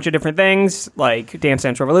on a bunch of different things like Dance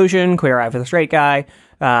Dance Revolution, Queer Eye for the Straight Guy.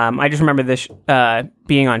 I just remember this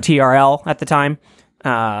being on TRL at the time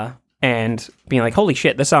and being like, holy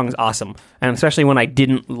shit, this song is awesome. And especially when I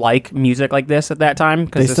didn't like music like this at that time.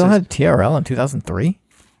 They still had TRL in 2003?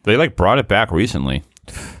 They brought it back recently.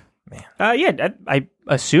 Yeah, I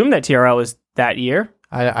assume that TRL was that year.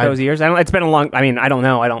 Those years. It's been a long... I mean, I don't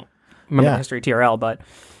know. I don't remember the history of TRL, but...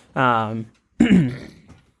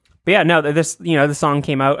 But yeah, no, this song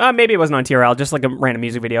came out. Maybe it wasn't on TRL, just like a random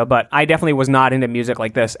music video. But I definitely was not into music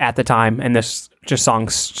like this at the time, and this song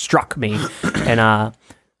struck me, and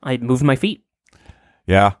I moved my feet.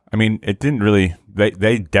 Yeah, I mean, it didn't really.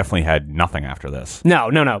 They definitely had nothing after this.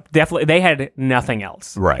 No, definitely they had nothing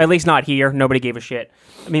else. Right. At least not here. Nobody gave a shit.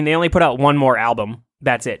 I mean, they only put out one more album.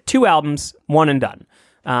 That's it. 2 albums, one and done.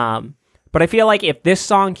 But I feel like if this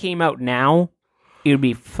song came out now, it would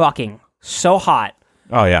be fucking so hot.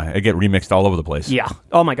 Oh yeah, it get remixed all over the place. Yeah.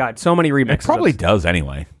 Oh my god, so many remixes. It probably does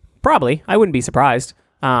anyway. Probably. I wouldn't be surprised.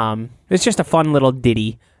 It's just a fun little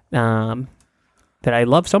ditty that I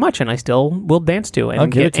love so much, and I still will dance to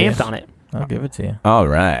and get amped on it. I'll give it to you. All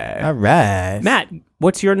right. All right. Matt,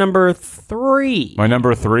 what's your number 3? My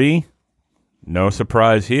number 3, no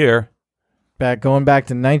surprise here. Going back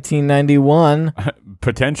to 1991.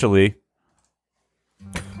 Potentially.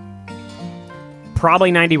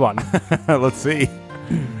 Probably 91. Let's see.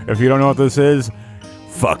 If you don't know what this is,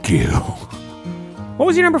 fuck you. What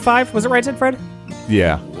was your number 5? Was it Right Said Fred?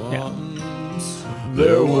 Yeah.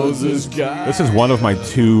 There was this guy. This is one of my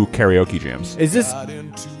 2 karaoke jams. Is this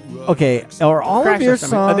Okay, are all Crash of your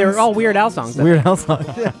Test Dummies. songs? They're all Weird Al songs. then. Weird Al songs.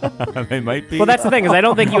 Yeah. They might be. Well, that's the thing is I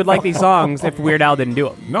don't think you would like these songs if Weird Al didn't do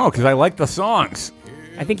them. no, because I like the songs.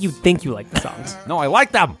 I think you think you like the songs. No, I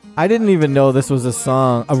like them. I didn't even know this was a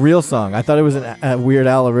song, a real song. I thought it was a Weird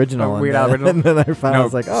Al original. A Weird and Al then- original? And then I found I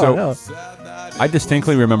was like, oh so- no. I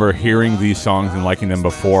distinctly remember hearing these songs and liking them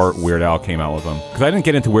before Weird Al came out with them. Because I didn't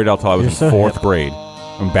get into Weird Al till I was You're in so fourth hip. grade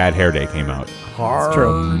when Bad Hair Day came out. It's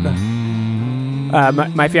true.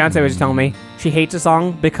 My fiance was telling me she hates a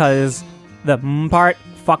song because the part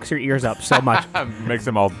fucks your ears up so much. Makes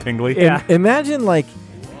them all tingly. Yeah. Imagine like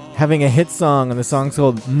having a hit song and the song's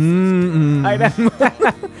called Mm-mm. I know.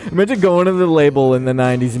 Imagine going to the label in the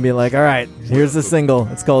 90s and being like, all right, here's the single.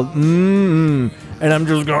 It's called Mm-mm. And I'm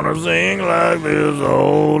just going to sing like this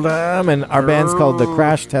whole time. And our band's called the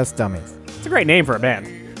Crash Test Dummies. It's a great name for a band.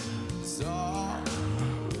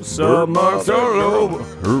 Her marks all over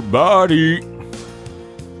her body.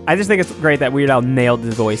 I just think it's great that Weird Al nailed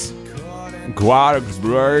his voice. Quite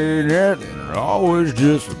explain it, and always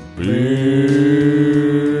just be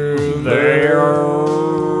there.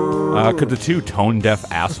 Could the two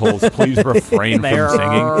tone-deaf assholes please refrain There. from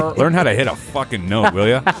singing? Learn how to hit a fucking note, will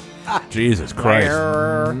you? Jesus Christ.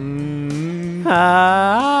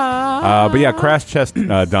 But yeah, Crash Chest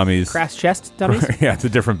Dummies. Crash Chest Dummies. Yeah, it's a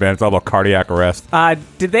different band. It's all about cardiac arrest.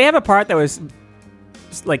 Did they have a part that was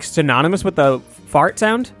like synonymous with the fart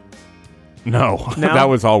sound? No, No? that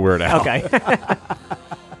was all Weird Al. Okay.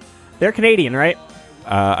 They're Canadian, right?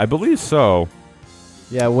 I believe so.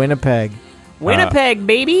 Yeah, Winnipeg. Winnipeg,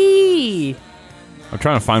 baby. I'm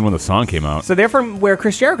trying to find when the song came out. So they're from where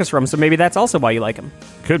Chris Jericho's from. So maybe that's also why you like him.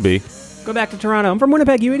 Could be. Go back to Toronto. I'm from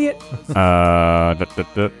Winnipeg, you idiot.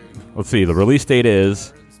 Let's see. The release date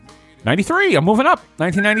is 93. I'm moving up.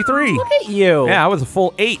 1993. Look at you. Yeah, I was a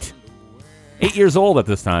full 8 years old at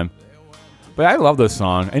this time. But I love this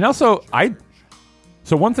song. And also,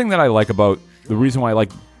 so one thing that I like about the reason why I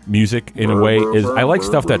like music in a way is I like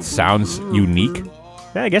stuff that sounds unique.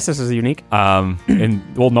 Yeah, I guess this is unique.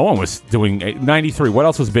 And well, no one was doing 93. What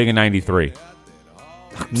else was big in 93?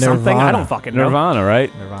 Something I don't fucking know. Nirvana,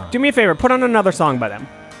 right? Do me a favor. Put on another song by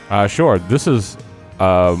them. Sure. This is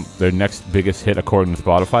their next biggest hit according to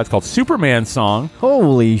Spotify. It's called Superman Song.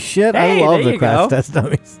 Holy shit, Hey, I love there the you Crash go. Test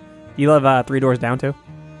Dummies. You love Three Doors Down too?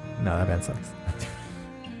 No, that band sucks.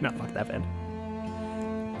 No, fuck that band.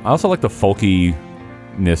 I also like the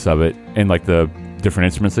folkiness of it and like the different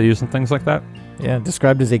instruments they use and things like that. Yeah,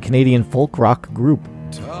 described as a Canadian folk rock group.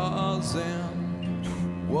 Tarzan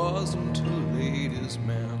wasn't a ladies'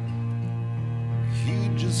 man. He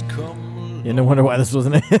just come You no wonder why this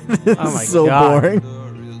wasn't a hit. It's Oh my so God. boring.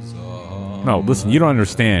 No, listen, you don't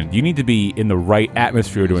understand. You need to be in the right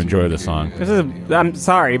atmosphere to enjoy the song. This is. I'm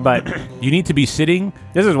sorry, but You need to be sitting.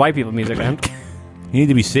 this is white people music, man. You need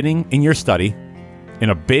to be sitting in your study in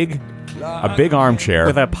a big armchair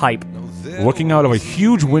With a pipe. looking out of a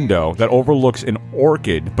huge window that overlooks an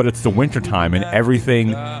orchid, but it's the wintertime and everything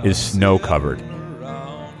is snow covered.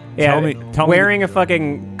 Yeah, tell me- wearing a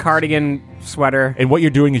fucking cardigan sweater. And what you're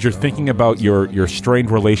doing is you're thinking about your strained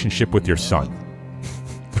relationship with your son.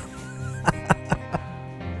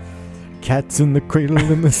 Cats in the cradle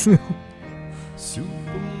in the snow.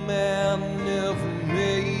 Superman never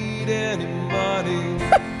made any money.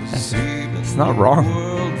 It's not wrong.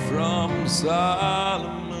 World from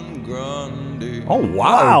Solomon Grundy. Oh,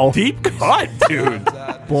 wow. Deep cut, dude.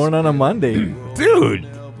 Born on a Monday. Dude.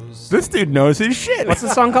 This dude knows his shit. What's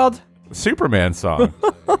the song called? Superman song.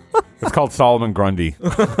 It's called Solomon Grundy.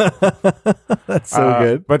 That's so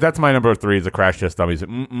good. But that's my number 3 is the Crash Test Dummies.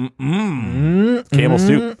 Camel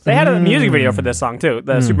suit. They had a music video for this song too,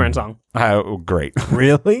 the Superman song. Great.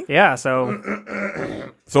 Really? Yeah, so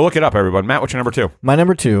So look it up, everyone. Matt, what's your number 2? My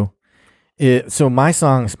number 2. So my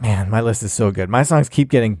songs, man, my list is so good. My songs keep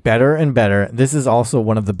getting better and better. This is also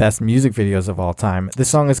one of the best music videos of all time. This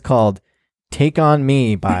song is called "Take on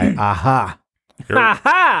Me" by Aha.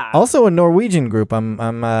 ha! Also a Norwegian group. I'm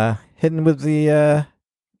hitting with the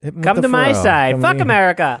hitting with Come the to my furrow. side. Come Fuck to-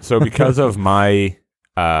 America. So because of my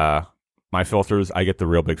my filters, I get the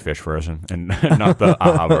Real Big Fish version and not the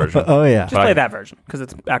Aha version. Oh yeah. Just play that version because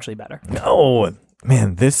it's actually better. Oh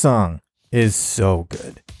man, this song is so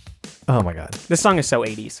good. Oh my god, This song is so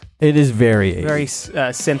 80s. it is very 80s. Very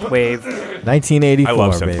synth wave. 1984, I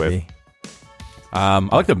love synthwave. baby. I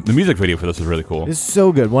like the music video for this is really cool. It's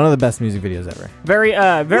so good. One of the best music videos ever. Very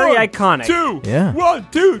iconic. 2, Yeah. 1,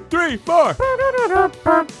 2, 3, 4.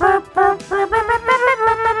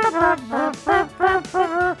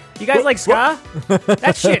 You guys like ska?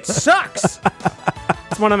 That shit sucks.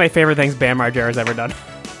 It's one of my favorite things Bam Margera's ever done.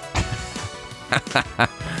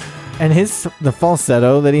 And the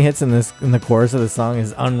falsetto that he hits in the chorus of the song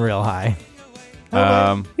is unreal high.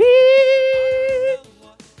 I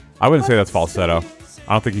wouldn't say that's falsetto.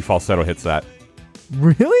 I don't think he falsetto hits that.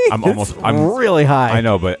 Really? I'm really high. I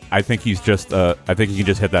know, but I think he's just. I think he can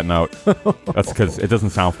just hit that note. That's because it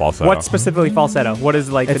doesn't sound falsetto. What's specifically falsetto? What is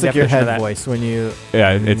like It's the like your definition head of that? voice when you.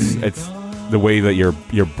 Yeah, it's the way that your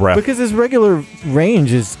breath. Because his regular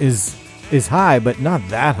range is high, but not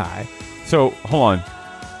that high. So hold on,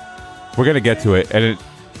 we're gonna get to it, and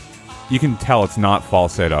you can tell it's not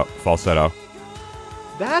falsetto.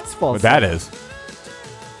 That's falsetto. But that is.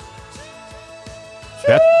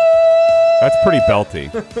 That's pretty belty.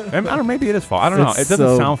 I don't know, maybe it is falsetto. I don't know. It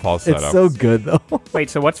doesn't sound falsetto. It's so good though. Wait,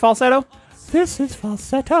 so what's falsetto? This is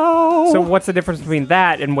falsetto. So what's the difference between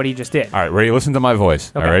that and what he just did? All right, ready? Listen to my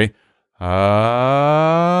voice. Okay. All right, ready?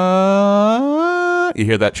 You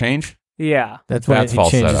hear that change? Yeah. That's when That's he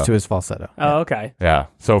changes falsetto. to his falsetto. Oh, okay. Yeah.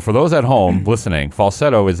 So for those at home listening,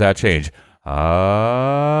 falsetto is that change.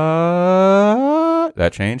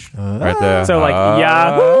 That change right there. So like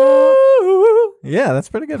Yahoo, Yeah, that's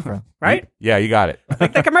pretty good for him. right? Yeah, you got it.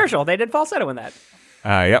 Like the commercial, they did falsetto in that.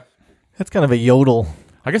 Yep. That's kind of a yodel.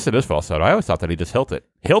 I guess it is falsetto. I always thought that he just hilt it.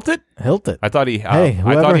 Hilt it? Hilt it. I thought he. Hey, I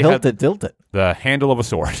whoever thought he hilt had it, tilt it. the handle of a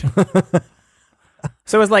sword.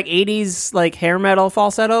 So it was like 80s like hair metal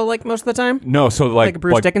falsetto like most of the time? No, so Like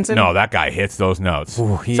Bruce Dickinson? No, that guy hits those notes.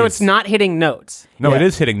 Ooh, So it's not hitting notes. No, Yeah. it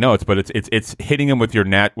is hitting notes, but it's hitting them with your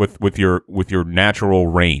with your natural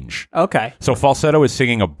range. Okay. So falsetto is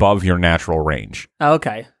singing above your natural range,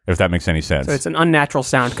 Okay. if that makes any sense. So it's an unnatural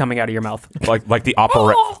sound coming out of your mouth. like the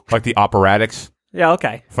operatics. Yeah,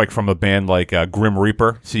 okay. Like from a band like Grim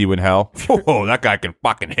Reaper, See You in Hell. Oh, that guy can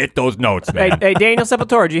fucking hit those notes, man. Hey, Daniel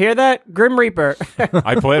Sepultura, did you hear that? Grim Reaper.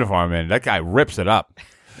 I played it for him, man. That guy rips it up.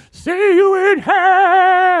 See you in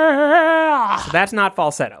hell. That's not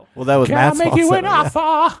falsetto. Well, that was Can Matt's I make you falsetto. an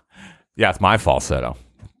offer? Yeah, it's my falsetto.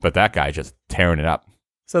 But that guy just tearing it up.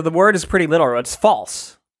 So the word is pretty literal. It's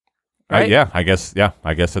false. Right? Yeah, I guess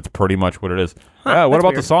that's pretty much what it is. What that's about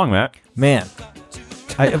the weird. song, Matt? Man,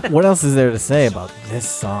 what else is there to say about this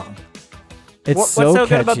song? It's What's so so catchy.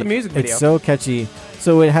 good about the music video? It's so catchy.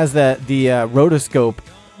 So it has the rotoscope.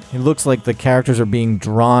 It looks like the characters are being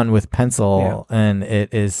drawn with pencil, and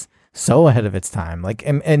it is so ahead of its time. Like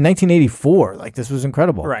in 1984, like this was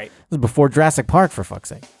incredible. Right. This was before Jurassic Park, for fuck's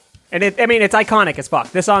sake. And it's iconic as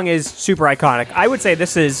fuck. This song is super iconic. I would say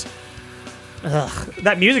this is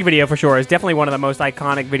that music video for sure is definitely one of the most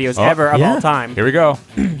iconic videos ever of yeah. all time. Here we go.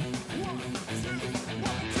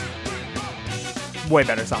 Way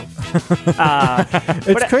better song.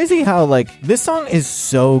 It's crazy how like this song is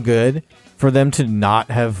so good. For them to not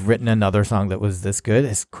have written another song that was this good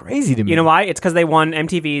is crazy to me. You know why? It's because they won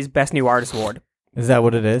MTV's Best New Artist Award. Is that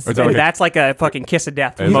what it is? Is that like That's like a fucking kiss of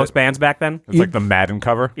death for Is most it? bands back then. It's like the Madden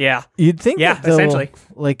cover. Yeah. You'd think Yeah, that they'll, essentially.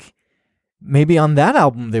 like maybe on that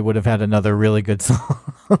album they would have had another really good song.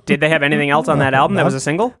 Did they have anything else on that album that was a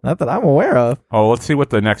single? Not that I'm aware of. Oh, let's see what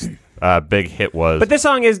the next big hit was. But this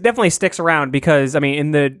song definitely sticks around because, I mean, in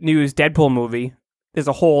the newest Deadpool movie, there's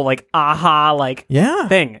a whole like aha like Yeah.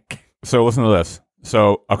 thing. So listen to this.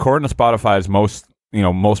 So according to Spotify's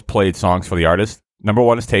most played songs for the artist, number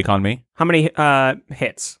 1 is "Take on Me." How many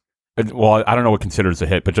hits? Well, I don't know what considers a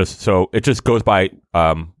hit, but it just goes by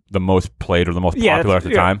the most played or the most popular at the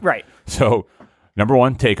time. Right. So number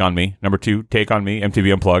 1, "Take on Me." Number 2, "Take on Me,"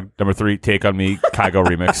 MTV Unplugged. Number 3, "Take on Me," Kygo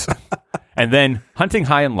remix. And then "Hunting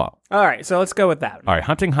High and Low." All right, so let's go with that. All right,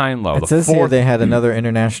 "Hunting High and Low." It says here they had another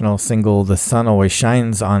international single, "The Sun Always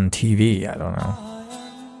Shines on TV." I don't know.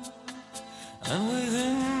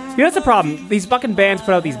 You know, that's the problem. These fucking bands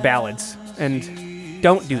put out these ballads and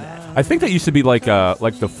don't do that. I think that used to be like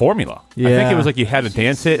the formula. I think Yeah. it was like you had to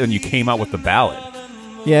dance it and you came out with the ballad.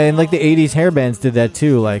 Yeah, and like the 80s hair bands did that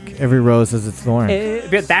too. Like Every Rose Has Its Thorn.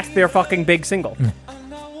 But that's their fucking big single.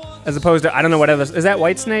 As opposed to, I don't know what others. Is that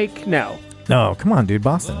Whitesnake? No. No, come on, dude.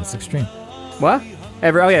 Boston. It's extreme. What?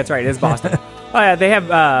 Oh, yeah, that's right. It is Boston. Oh, yeah, they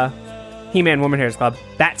have He-Man Woman Hairs Club.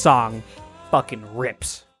 That song fucking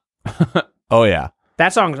rips. Oh yeah.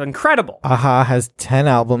 That song's incredible. Aha has 10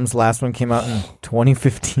 albums. Last one came out in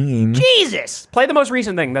 2015. Jesus! Play the most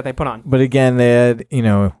recent thing that they put on. But again, they had,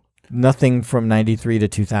 nothing from 93 to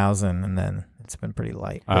 2000, and then it's been pretty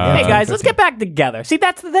light. But yeah, Hey, guys, let's get back together. See,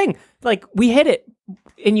 that's the thing. Like, we hit it,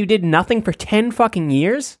 and you did nothing for 10 fucking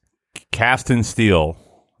years? Cast in Steel,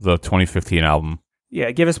 the 2015 album.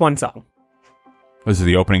 Yeah, give us one song. This is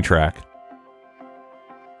the opening track.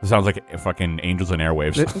 It sounds like a fucking Angels and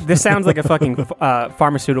Airwaves. This sounds like a fucking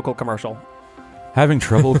pharmaceutical commercial. Having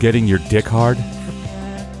trouble getting your dick hard?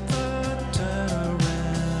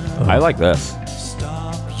 I like this.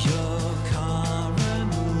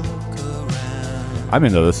 I'm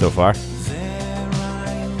into this so far.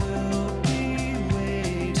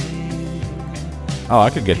 Oh, I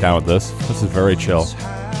could get down with this. This is very chill.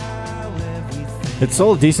 It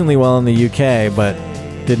sold decently well in the UK, but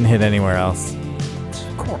didn't hit anywhere else.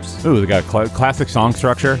 Of course. Ooh, they got a classic song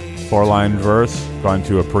structure. 4-line verse, going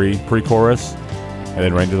to a pre-chorus, and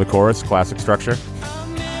then right into the chorus. Classic structure.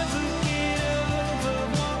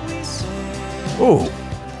 Ooh,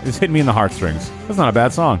 it's hitting me in the heartstrings. That's not a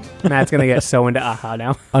bad song. Matt's gonna get so into Aha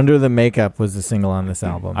now. Under the Makeup was the single on this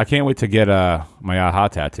album. I can't wait to get my Aha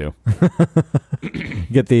tattoo.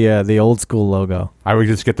 Get the old school logo. I would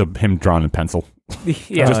just get him drawn in pencil.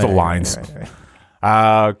 Yeah. Just the Right, lines.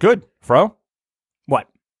 right. Good, Fro. What?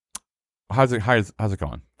 How's it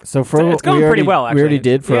going? So Fro, It's going pretty well, actually. We already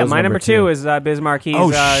did. Yeah, Fro's my number two is Biz Marquis.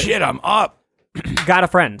 Shit, I'm up. Got a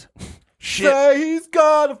Friend. Shit. He's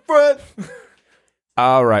got a friend.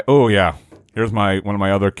 All right. Oh yeah. Here's one of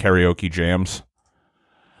my other karaoke jams.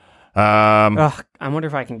 Ugh, I wonder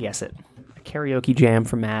if I can guess it. A karaoke jam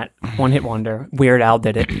from Matt. One hit wonder. Weird Al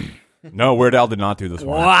did it. No, Weird Al did not do this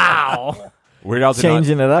one. Wow. Weird Al did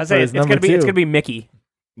Changing it I up was for saying, his it's number gonna be two. it's gonna be Mickey.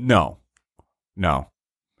 not. No.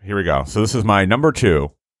 Here we go. So this is my number 2.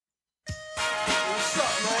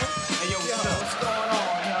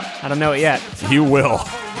 I don't know it yet. You will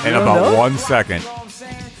in about 1 second.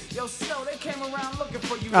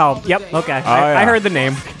 Oh, yep. Okay. yeah. I heard the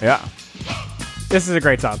name. Yeah. This is a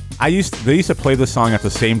great song. They used to play this song at the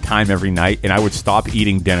same time every night, and I would stop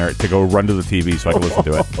eating dinner to go run to the TV so I could listen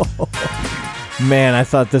to it. Man, I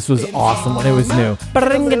thought this was awesome when it was new. I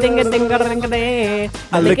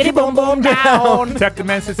lick it boom boom down. Check the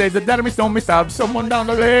man says the daddy stone me stab someone down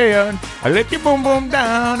the lane. I lick your boom boom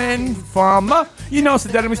down and farmer. You know, so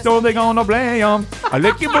daddy stone they gonna blame. I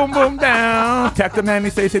lick your boom boom down. Check the man he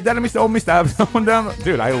says daddy stone me stab someone down.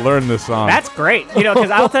 Dude, I learned this song. That's great. You know, because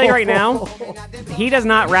I'll tell you right now, he does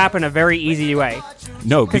not rap in a very easy way.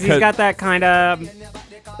 no Because he's got that kind of...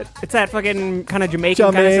 It's that fucking kind of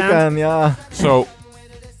Jamaican kind of sound. Jamaican, yeah. So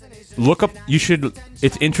look up.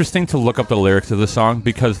 It's interesting to look up the lyrics of the song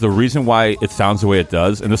because the reason why it sounds the way it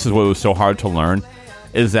does, and this is what was so hard to learn,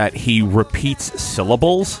 is that he repeats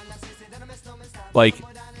syllables. Like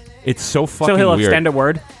it's so fucking So he'll weird. extend a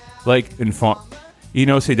word. Like in you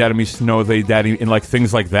know, say daddy me snow they daddy, and like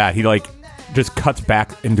things like that. He like just cuts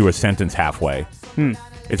back into a sentence halfway.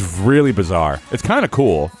 It's really bizarre. It's kind of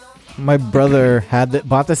cool. My brother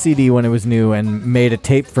bought the CD when it was new and made a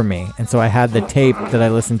tape for me. And so I had the tape that I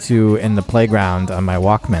listened to in the playground on my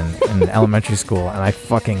Walkman in elementary school. And I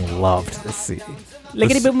fucking loved this CD.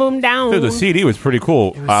 Lickety boom boom down. Dude, the CD was pretty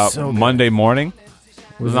cool. so good. Monday morning.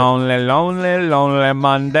 Lonely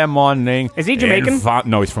Monday morning. Is he Jamaican?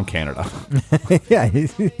 No, he's from Canada. Yeah,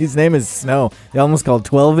 his name is Snow. They almost called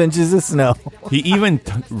 12 inches of snow. He even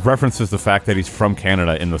references the fact that he's from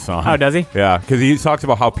Canada in the song. Oh, does he? Yeah, because he talks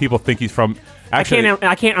about how people think he's from... Actually,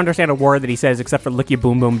 I can't understand a word that he says except for lick you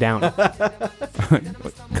boom boom down.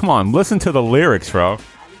 come on, listen to the lyrics, bro. All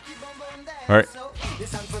right.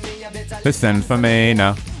 Listen for me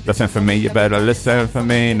now. Listen for me, you better listen for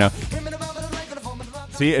me now.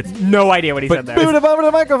 See, it's... No idea what he said there. Boot him over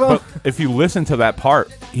the microphone. But if you listen to that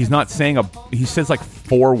part, he's not saying he says like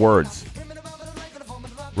 4 words.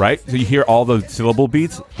 Right? So you hear all the syllable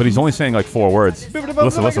beats, but he's only saying like 4 words.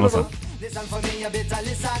 Listen.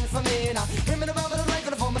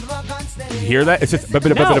 You hear that? It's just but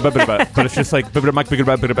it's just like Bibbidi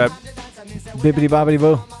bobbidi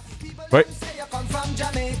boo. right?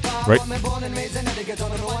 Right?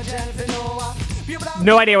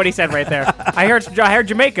 No idea what he said right there. I heard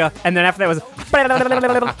Jamaica, and then after that was...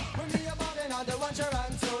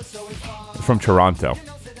 From Toronto.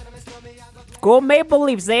 Go Maple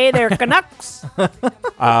Leafs, eh? They're Canucks.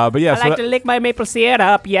 But yeah, I like to lick my maple syrup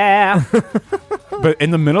up, yeah. but in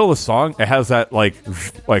the middle of the song, it has that like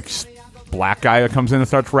black guy that comes in and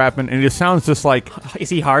starts rapping, and it just sounds just like... Is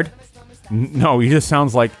he hard? No, he just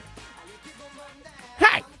sounds like...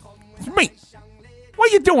 Hey, it's me.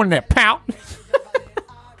 What you doing there, pal?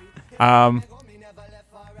 That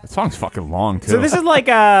song's fucking long, too. So this is like,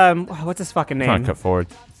 what's his fucking I'm trying name? to cut forward.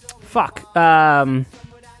 Fuck. I'm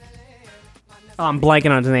blanking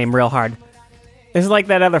on his name real hard. This is like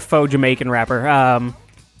that other faux Jamaican rapper.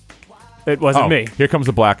 It wasn't me. Here comes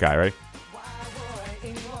the black guy, right?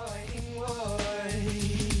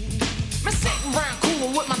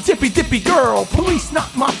 Dippy dippy girl, police knock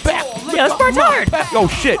my back. Yeah, this part's hard. Oh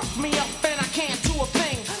shit.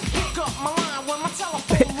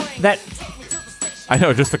 That I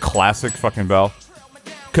know, just a classic fucking bell.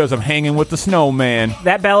 Cause I'm hanging with the snowman.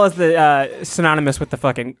 that bell is the synonymous with the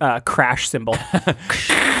fucking crash symbol.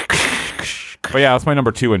 But yeah, that's my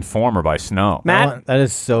number 2, Informer by Snow. Matt, That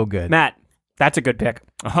is so good. Matt, that's a good pick.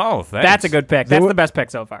 Oh, thanks. That's a good pick. That's the best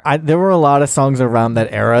pick so far. There were a lot of songs around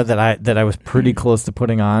that era that I was pretty close to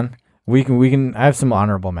putting on. We can. I have some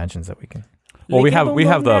honorable mentions that we can. Well, we have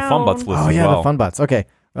the Fun Butts list Oh as yeah, well. the Fun Butts. Okay,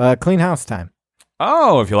 Clean House time.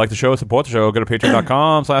 Oh, if you like the show, support the show. Go to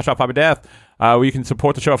patreon.com/top5death. You can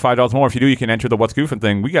support the show at $5 more. If you do, you can enter the What's Goofing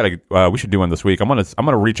thing. We should do one this week. I'm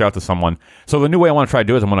gonna reach out to someone. So the new way I want to try to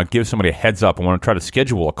do is I'm gonna give somebody a heads up. I want to try to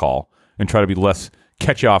schedule a call and try to be less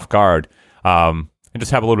catch you off guard. And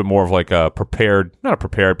just have a little bit more of like a prepared, not a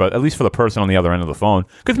prepared, but at least for the person on the other end of the phone,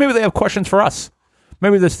 because maybe they have questions for us.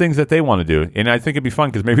 Maybe there's things that they want to do, and I think it'd be fun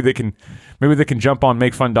because maybe they can jump on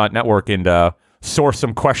MakeFun.network and source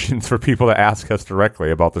some questions for people to ask us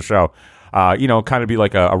directly about the show. Kind of be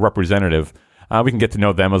like a representative. We can get to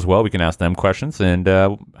know them as well. We can ask them questions and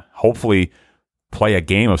hopefully play a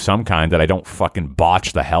game of some kind that I don't fucking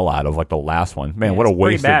botch the hell out of, like the last one. Man, what a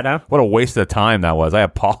waste! Pretty bad, huh? What a waste of time that was. I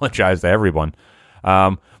apologize to everyone.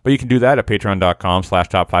 But you can do that at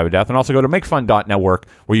patreon.com/top5death, and also go to makefun.network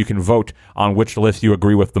where you can vote on which list you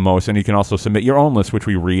agree with the most, and you can also submit your own list, which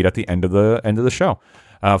we read at the end of the show.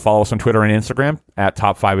 Follow us on Twitter and Instagram at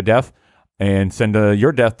top5death, and send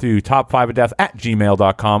your death to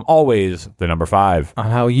top5death@gmail.com. Always the number 5. On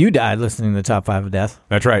how you died listening to the Top 5 of Death.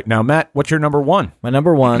 That's right. Now, Matt, what's your number 1? My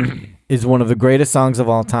number 1 is one of the greatest songs of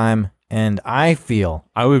all time, and I feel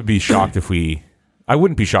I would be shocked if we. I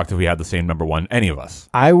wouldn't be shocked if we had the same number 1, any of us.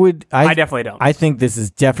 I definitely don't. I think this is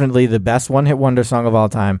definitely the best one-hit wonder song of all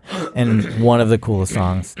time and one of the coolest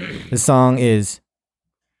songs. The song is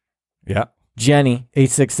Yeah. Jenny,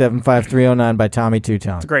 8675309 by Tommy Two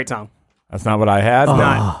Tone. It's a great song. That's not what I had. Oh.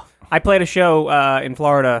 but- I played a show in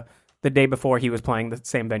Florida the day before he was playing the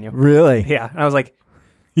same venue. Really? Yeah, and I was like,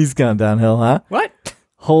 He's gone downhill, huh? what?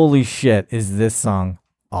 Holy shit, is this song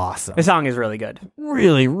awesome. This song is really good.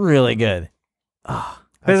 Really, really good.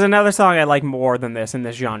 There's another song I like more than this in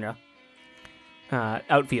this genre.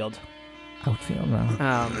 Outfield. Outfield, no.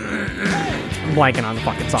 I'm blanking on the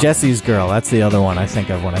fucking song. Jesse's Girl, that's the other one I think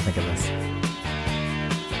of when I think of this.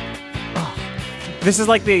 This is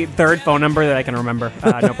like the third phone number that I can remember.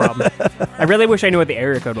 No problem. I really wish I knew what the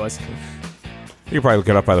area code was. You could probably look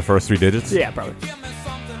it up by the first 3 digits. Yeah, probably.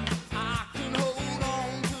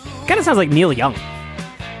 Kind of sounds like Neil Young.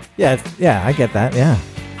 Yeah, I get that, yeah.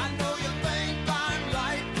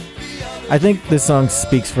 I think this song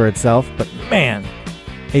speaks for itself, but man,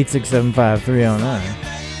 8675309.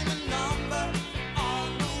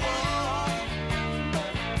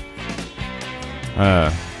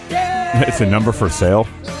 It's a number for sale.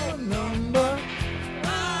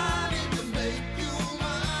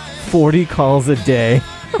 40 calls a day.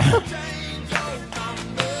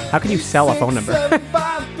 How can you sell a phone number?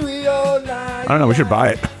 I don't know. We should buy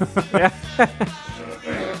it.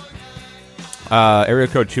 Area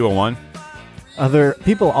code 201. Other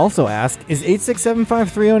people also ask, is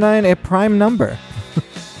 8675309 a prime number?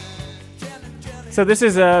 So this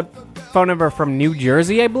is a phone number from New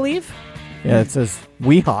Jersey, I believe. Yeah, it says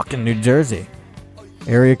Weehawken, New Jersey.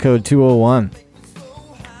 Area code 201.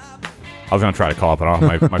 I was going to try to call it, but I don't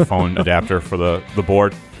have my phone adapter for the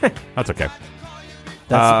board. That's okay.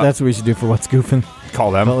 That's what we should do for What's Goofing. Call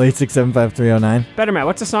them. Well, 8675309. Better Matt,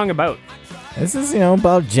 what's the song about? This is,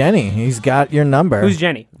 about Jenny. He's got your number. Who's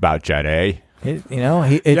Jenny? About Jenny.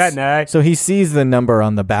 Jenny. So he sees the number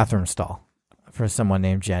on the bathroom stall for someone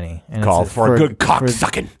named Jenny. And Call it says, for a good cock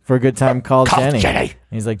sucking. For a good time, call Jenny. Jenny. And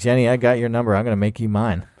he's like, Jenny, I got your number. I'm going to make you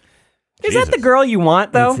mine. Is that the girl you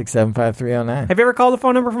want, though? 8675309. Have you ever called a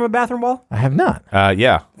phone number from a bathroom wall? I have not.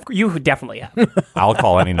 Yeah. You definitely have. I'll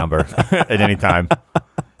call any number at any time.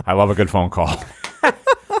 I love a good phone call.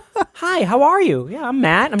 Hi, how are you? Yeah, I'm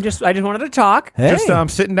Matt. I just wanted to talk. Hey. Just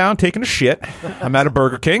sitting down, taking a shit. I'm at a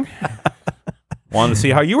Burger King. Wanted to see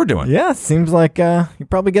how you were doing. Yeah, seems like you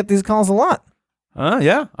probably get these calls a lot.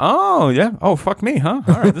 Yeah. Oh, yeah. Oh, fuck me, huh?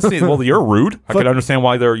 All right. Well, you're rude. I could understand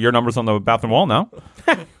why your number's on the bathroom wall now.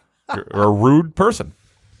 You're a rude person.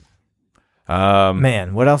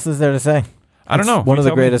 Man, what else is there to say? I don't know. One You of the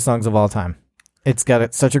tell me. greatest songs of all time. It's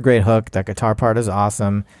got such a great hook. That guitar part is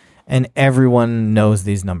awesome. And everyone knows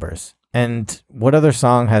these numbers. And what other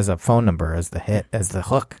song has a phone number as the hit, as the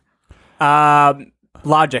hook?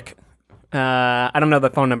 Logic. I don't know the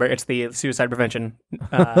phone number. It's the suicide prevention.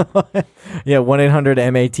 Yeah,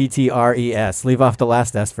 1-800-MATTRES. Leave off the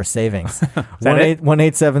last S for savings. that it?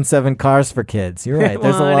 1-877 cars for kids. You're right.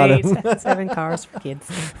 There's a lot of 7 cars for kids.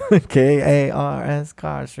 KARS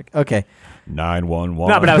cars for okay. 911.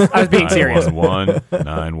 No, but I was being serious. 911.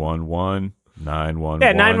 911. 911.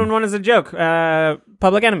 Yeah, 911 is a joke.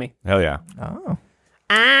 Public Enemy. Hell yeah. Oh.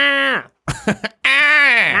 Ah.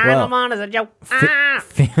 I'm on as a joke.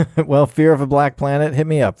 Well, Fear of a Black Planet, hit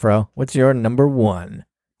me up, Fro. What's your number one?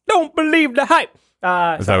 Don't believe the hype.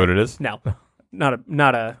 Is that what it is? No,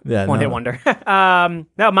 not a Yeah, one hit no. wonder.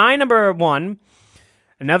 No, my number one,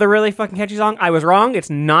 another really fucking catchy song. I was wrong. It's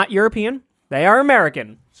not European. They are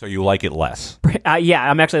American. So you like it less? Yeah,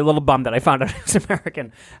 I'm actually a little bummed that I found out it's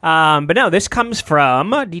American. But no, this comes from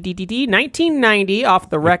 1990 off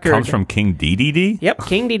the record. It comes from King DDD? Yep,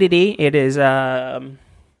 King DDD. It is, from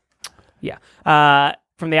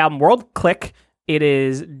the album World Click. It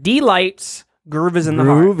is D-Light's Groove is in the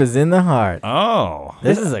Heart. Groove is in the Heart. Oh.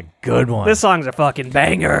 This is a good one. This song's a fucking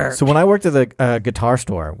banger. So when I worked at the guitar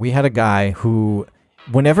store, we had a guy who,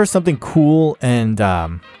 whenever something cool and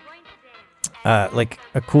like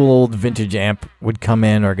a cool old vintage amp would come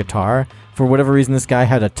in or guitar, for whatever reason, this guy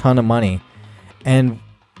had a ton of money, and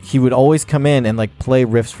he would always come in and like play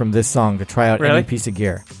riffs from this song to try out Really? any piece of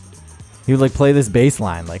gear. He would like play this bass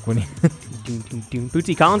line, like when he.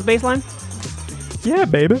 Bootsy Collins bass line? Yeah,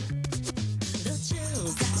 baby.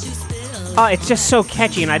 Oh, it's just so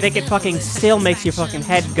catchy, and I think it fucking still makes your fucking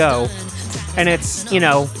head go. And it's,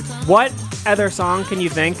 what other song can you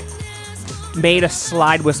think made a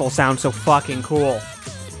slide whistle sound so fucking cool?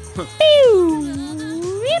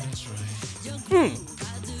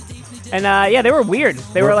 And they were weird.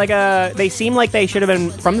 They were like they seemed like they should have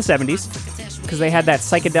been from the 70s because they had that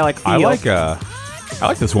psychedelic feel. I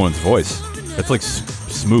like this woman's voice. It's like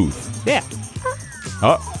smooth. Yeah.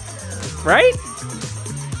 Oh, Right?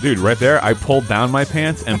 dude, right there, I pulled down my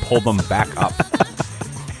pants and pulled them back up.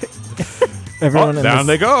 Everyone in Down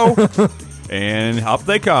this, they go. And up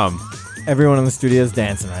they come. everyone in the studio is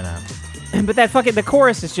dancing right now. But the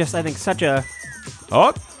chorus is just, I think, such a...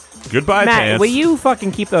 Oh, goodbye, Matt, pants. will you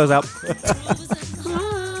fucking keep those up?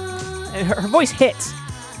 Her voice hits.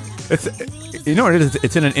 It's, you know what it is?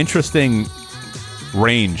 It's in an interesting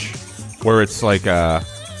range where it's like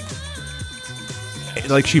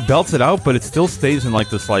she belts it out, but it still stays in like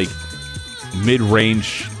this like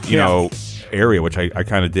mid-range, you know, area, which I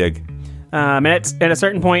kind of dig. And it's at a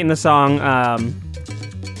certain point in the song,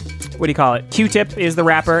 what do you call it? Q-Tip is the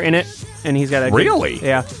rapper in it, and he's got a... Really?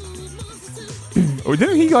 Yeah. Or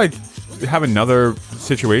didn't he like have another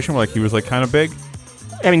situation where like he was like kind of big?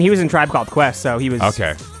 I mean, he was in Tribe Called Quest, so he was...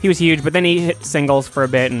 Okay. He was huge, but then he hit singles for a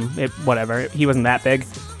bit, and whatever. He wasn't that big.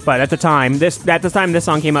 But at the time this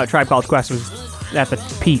song came out, Tribe Called Quest was at the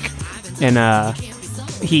peak, and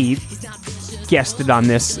he guested on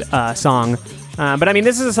this song. But I mean,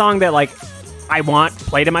 this is a song that like I want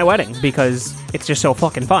played at my wedding because it's just so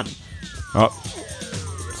fucking fun. Oh,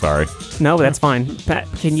 sorry. No, that's fine. Pat,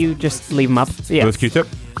 can you just leave him up? Yeah, It was Q-Tip?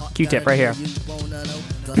 Q-Tip right here.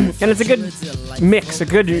 And it's a good mix, a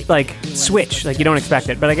good like switch. Like you don't expect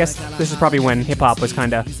it, but I guess this is probably when hip hop was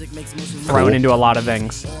kind of thrown into a lot of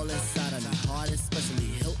things.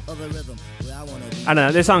 I don't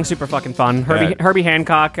know. This song's super fucking fun. Herbie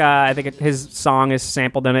Hancock. I think his song is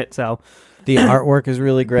sampled in it. So The artwork is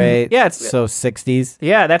really great. Yeah, it's- so 60s.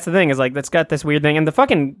 yeah, that's the thing. Is like that's got this weird thing, and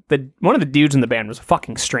the one of the dudes in the band was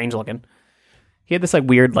fucking strange looking. He had this like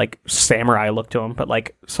weird like samurai look to him, but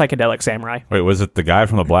like psychedelic samurai. Wait, was it the guy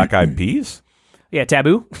from the Black Eyed Peas? Yeah,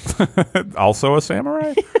 Taboo. Also a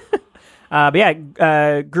samurai? But yeah,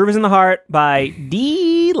 Groove is in the Heart by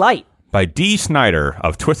D-Light. By Dee Snider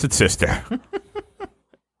of Twisted Sister.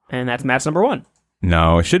 And that's Matt's number one.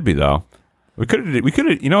 No, it should be though. We could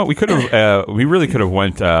have, you know what? We really could have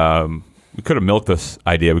went, we could have milked this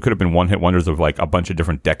idea. We could have been one-hit wonders of like a bunch of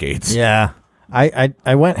different decades. Yeah.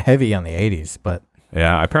 I went heavy on the 80s, but...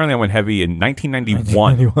 Yeah, apparently I went heavy in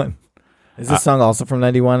 1991. 91. Is this song also from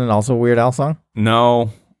 91 and also a Weird Al song?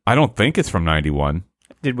 No, I don't think it's from 91.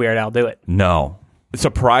 Did Weird Al do it? No.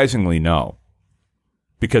 Surprisingly, no.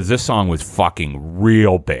 Because this song was fucking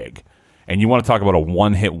real big. And you want to talk about a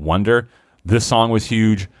one-hit wonder? This song was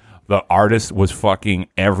huge. The artist was fucking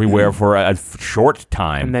everywhere for a short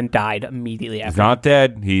time. And then died immediately He's after. not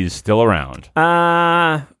dead. He's still around.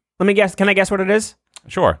 Let me guess. Can I guess what it is?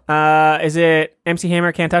 Sure. Is it MC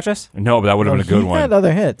Hammer Can't Touch Us? No, but that would have been a good He had one.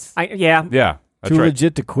 other hits. Yeah. Yeah, that's Too right.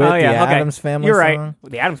 Legit to Quit, Oh, yeah. the Okay. Addams Family You're song.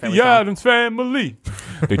 right. The Addams Family The song. Addams Family.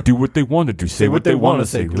 They do what they want to do, say what they want to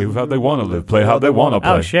say, live how they want to live, play how they want to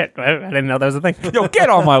play. Oh, shit. I didn't know that was a thing. Yo, get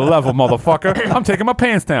on my level, motherfucker. I'm taking my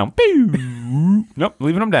pants down. Pew. Nope,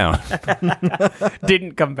 leaving them down.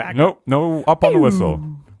 Didn't come back. Nope, no up on the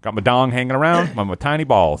whistle. Got my dong hanging around, my tiny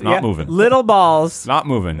balls, not Yeah. moving. Little balls. Not It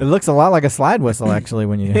moving. looks a lot like a slide whistle, actually,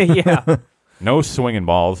 when you... Yeah. No swinging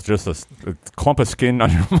balls, just a clump of skin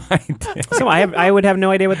under my dick. So I would have no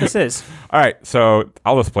idea what this is. All right, so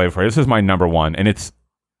I'll just play it for you. This is my number one, and it's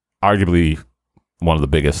arguably one of the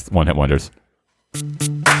biggest one-hit wonders.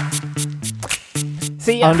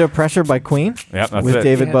 See, Under Pressure by Queen Yep, that's with it.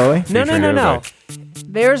 David Bowie. no. Featuring David Bowie.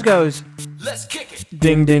 Theirs goes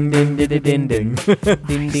Ding, ding, ding, ding, ding, ding.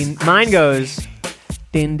 ding ding. Mine goes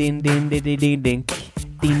ding ding ding ding ding ding ding.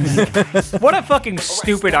 Ding, ding. What a fucking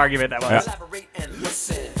stupid argument that was. Yeah.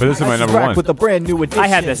 But this is my number Back one. with a brand new edition. I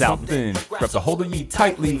had this album. Grab the hold of me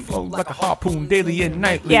tightly, flow like a harpoon daily and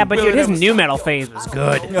nightly. Yeah, but dude, his new metal phase was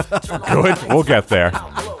good. Good. We'll get there.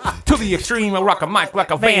 To the extreme, I rock a mic like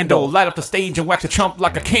a vandal. Light up the stage and wax a chump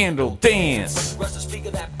like a candle. Dance.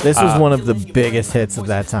 This was one of the biggest hits of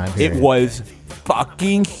that time period. It was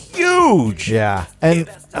fucking huge. Yeah,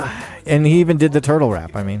 and he even did the turtle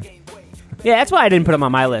rap. I mean, Yeah, that's why I didn't put him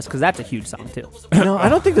on my list, because that's a huge song too. no, I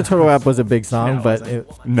don't think the turtle rap was a big song, but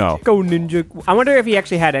No. Go Ninja. I wonder if he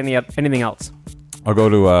actually had anything else. I'll go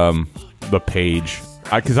to the page.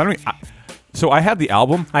 Because I don't. So I had the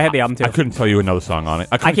album. I had the album too. I couldn't tell you another song on it.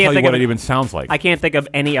 I couldn't can't tell you think what of it it. even sounds like. I can't think of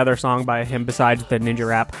any other song by him besides the Ninja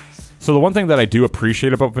Rap. So the one thing that I do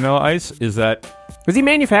appreciate about Vanilla Ice is that Was he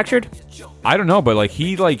manufactured? I don't know, but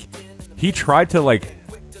he tried to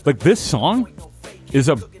this song is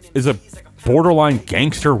a borderline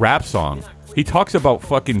gangster rap song. He talks about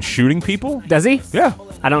fucking shooting people. Does he? Yeah.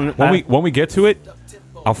 I don't. When we get to it,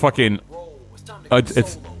 I'll fucking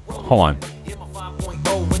it's hold on.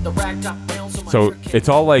 So it's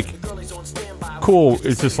all like cool.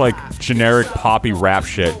 It's just like generic poppy rap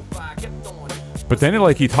shit. But then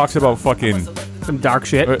he talks about fucking. Some dark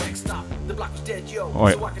shit. Oh,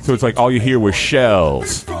 wait. So it's like all you hear was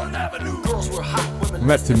shells. Met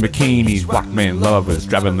in bikinis, Walkman lovers,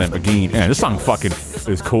 driving Lamborghini. Man, this song fucking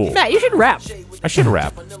is cool. Matt, you should rap. I should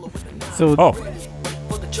rap. so Oh,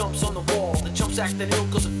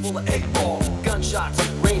 Gunshots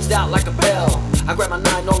ranged out like a bell. I grabbed my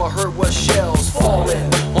 9, all I heard was shells falling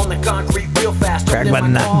on the concrete real fast. Grab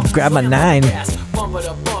my 9. Bumper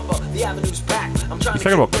to bumper, the avenue's packed. I'm trying he's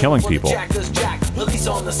talking about killing people. Police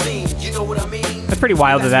on the scene, you know what I mean? That's pretty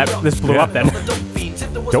wild that this blew Yeah. up then.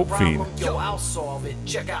 Dope fiend. Yo, I'll solve it.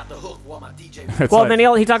 Check out the hook while my DJ. It's Well, like-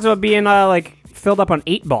 then he talks about being filled up on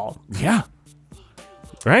 8-ball. yeah,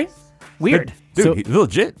 right. Weird. Dude, So- he's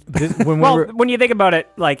legit. when we Well, were, when you think about it,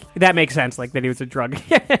 that makes sense. Like that he was a drug.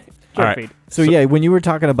 All right. feed. so yeah, when you were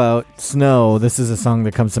talking about Snow, this is a song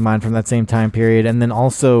that comes to mind from that same time period, and then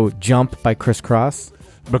also Jump by Criss Cross.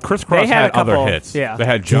 But Criss Cross They had a couple- other hits. yeah. They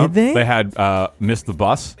had Jump. they? They had Miss the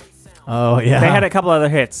Bus. Oh yeah, They had a couple other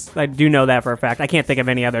hits. I do know that for a fact. I can't think of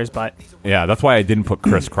any others, but Yeah, that's why I didn't put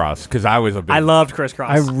Criss Cross because I was a big. I loved Criss Cross.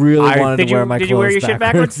 I really wanted did to wear you- my did clothes you wear your shit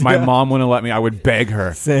backwards? My Yeah. mom wouldn't let me. I would beg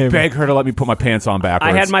her. Same. Beg her to let me put my pants on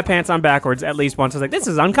backwards. I had my pants on backwards at least once. I was like, this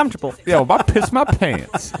is uncomfortable. Yo, I pissed my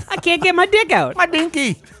pants. I can't get my dick out. My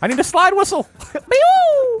dinky. I need a slide whistle.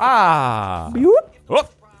 Ah. Oh.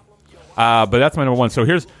 But that's my number one.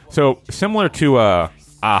 So similar to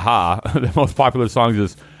Aha, the most popular songs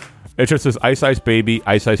is it just says Ice Ice Baby,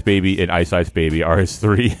 and Ice Ice Baby are his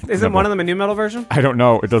three. Isn't one of them a new metal version? I don't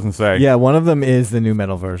know. It doesn't say. Yeah, one of them is the new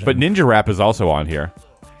metal version. But Ninja Rap is also on here.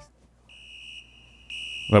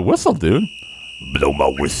 The whistle, dude. Blow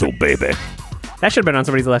my whistle, baby. That should have been on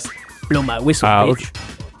somebody's list. Blow my whistle, bitch.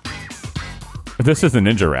 This is the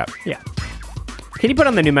Ninja Rap. Yeah. Can you put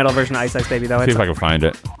on the new metal version of Ice Ice Baby, though? See It's if I can find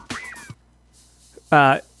it.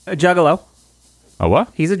 a juggalo. Oh, what?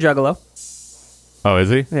 He's a juggalo. Oh, is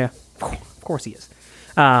he? Yeah. Of course he is.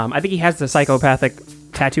 I think he has the psychopathic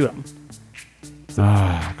tattoo on him.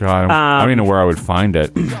 Oh, God. I don't even know where I would find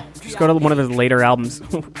it. Just go to one of his later albums.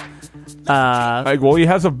 Well, he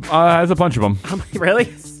has a bunch of them.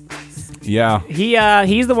 Really? Yeah.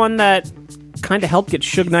 He's the one that kind of helped get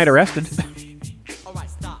Suge Knight arrested.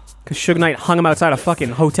 Because Suge Knight hung him outside a fucking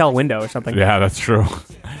hotel window or something. Yeah, that's true.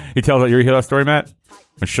 He tells you hear that story, Matt?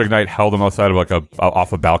 When Suge Knight held him outside of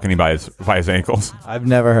off a balcony by his ankles. I've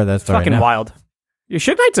never heard that story. Fucking no. wild.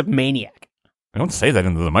 Suge Knight's a maniac. I don't say that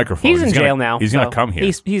into the microphone. He's in jail now. He's so gonna come here.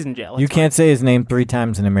 He's in jail. You can't say his name 3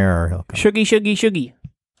 times in a mirror or he'll come. Shuggy, Shuggy, Shuggy.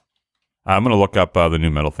 I'm gonna look up the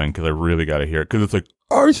new metal thing because I really got to hear it because it's like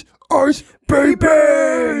Ice Ice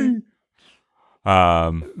Baby.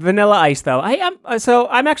 Vanilla Ice, though.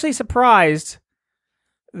 I'm actually surprised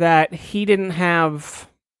that he didn't have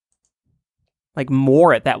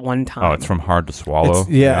more at that one time. Oh, it's from Hard to Swallow. It's-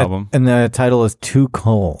 yeah, the album. and the title is Too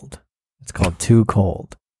Cold. It's called Too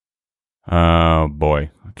Cold. Oh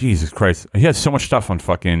boy, Jesus Christ! He has so much stuff on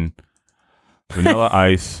fucking Vanilla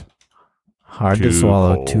Ice. Hard Too to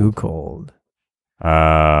swallow, cold. too cold.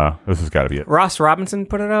 This has got to be it. Ross Robinson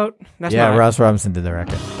put it out. That's Yeah, not Ross Robinson did the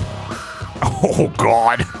record. Oh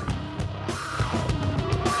God.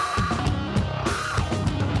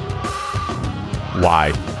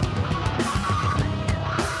 Why?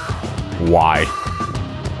 Why?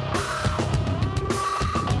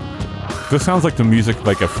 This sounds like the music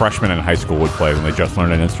like a freshman in high school would play when they just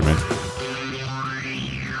learned an instrument.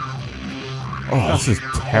 Oh, this is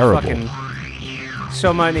terrible. Fucking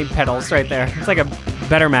so many pedals right there. It's like a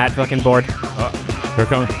Better Mat fucking board. Here it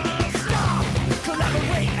comes.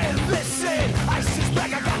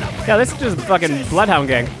 Yeah, this is just fucking Bloodhound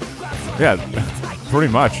Gang. Yeah,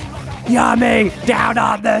 pretty much. Yummy, down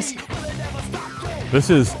on this. This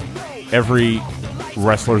is every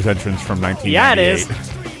wrestler's entrance from 1998. Yeah, it is.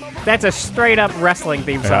 That's a straight up wrestling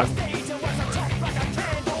theme Yeah. song.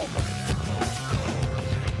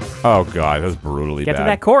 Oh god, that's brutally Get bad. to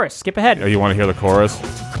that chorus. Skip ahead. Oh, you want to hear the chorus?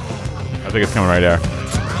 I think it's coming right there.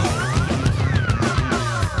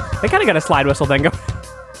 They kind of got a slide whistle thing going.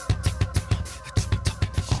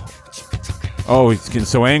 Oh, he's getting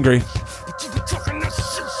so angry.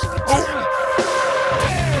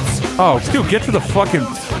 Oh, dude, get to the fucking...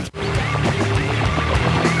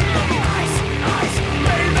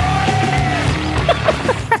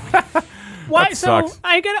 Why? That So sucks.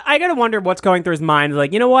 I gotta wonder what's going through his mind.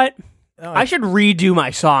 Like, you know what? I should redo my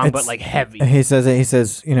song, but like heavy. He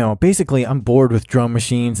says, you know, basically I'm bored with drum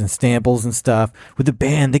machines and samples and stuff. With the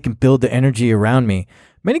band, they can build the energy around me.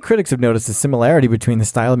 Many critics have noticed a similarity between the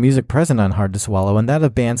style of music present on Hard to Swallow and that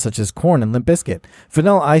of bands such as Korn and Limp Bizkit.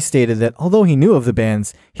 Vanilla Ice stated that although he knew of the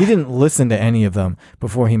bands, he didn't listen to any of them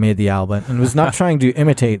before he made the album and was not trying to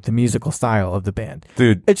imitate the musical style of the band.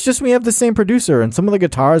 Dude. It's just we have the same producer, and some of the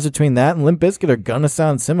guitars between that and Limp Bizkit are gonna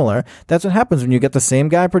sound similar. That's what happens when you get the same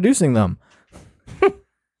guy producing them.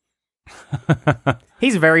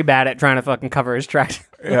 He's very bad at trying to fucking cover his tracks.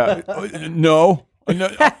 Yeah. No.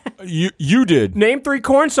 You did. Name 3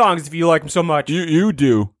 Korn songs if you like them so much. You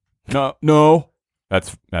do. No.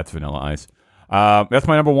 That's Vanilla Ice. That's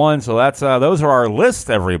my number 1. So that's those are our lists,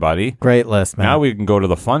 everybody. Great list, man. Now we can go to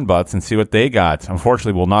the fun butts and see what they got.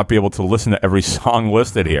 Unfortunately, we'll not be able to listen to every song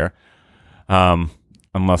listed here,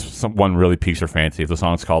 unless someone really piques your fancy. If the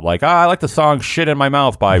song's called like, I like the song "Shit in My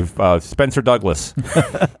Mouth" by Spencer Douglas.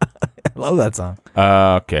 I love that song.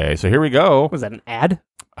 Okay, so here we go. Was that an ad?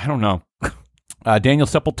 I don't know. Daniel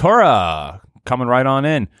Sepultura coming right on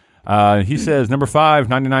in. He says number 5,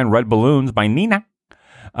 99 Red Balloons by Nina.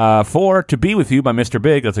 4, To Be With You by Mr.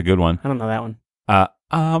 Big. That's a good one. I don't know that one.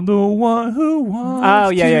 I'm the one who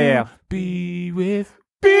wants yeah. be with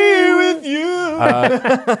you.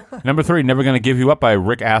 Number 3, Never Gonna Give You Up by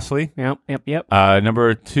Rick Astley. Yep.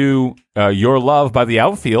 Number 2, Your Love by The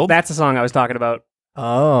Outfield. That's the song I was talking about.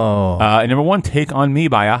 Oh. And number 1, Take On Me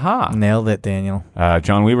by Aha. Nailed it, Daniel.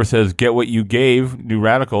 John Weaver says, Get What You Gave, New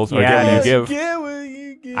Radicals. Or Yeah, Get What it You is.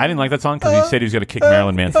 Give. I didn't like that song because he said he was going to kick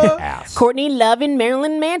Marilyn Manson's ass. Courtney Love and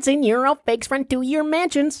Marilyn Manson, you're all fakes run to your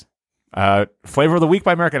mansions. Flavor of the Week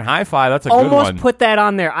by American Hi-Fi. That's a good one. Almost put that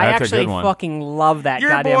on there. I That's a actually good one. fucking love that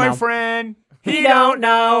Your goddamn album. boyfriend, He don't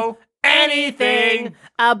know anything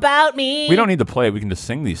about me. We don't need to play it. We can just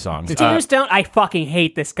sing these songs. Tears don't. I fucking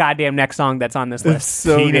hate this goddamn next song that's on this list.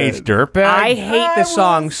 Teenage Dirtbag. I hate this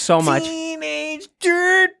song so much. Teenage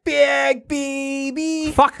dirtbag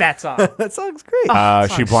baby. Fuck that song. That song's great.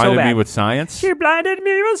 She so blinded me bad. with science. She blinded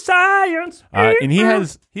me with science. And he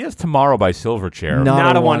has Tomorrow by Silverchair.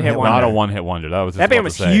 Not a one-hit wonder. Not a one-hit wonder. That was just That band about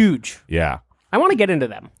was to say. huge. Yeah. I want to get into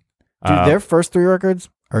them. Dude, their first 3 records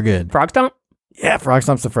are good. Frog Stomp? Yeah, Frog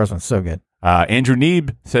Stomp's the first one. So good. Andrew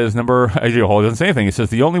Neeb says actually, he doesn't say anything. He says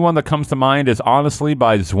the only one that comes to mind is Honestly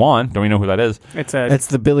by Zwan. Don't we know who that is? It's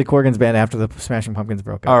the Billy Corgan's band after the Smashing Pumpkins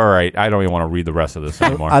broke up. All right. I don't even want to read the rest of this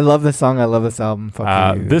anymore. I love this song. I love this album.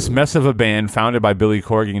 Fuck you. This mess of a band, founded by Billy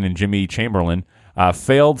Corgan and Jimmy Chamberlain,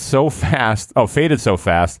 faded so fast.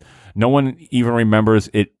 No one even remembers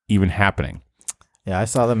it even happening. Yeah, I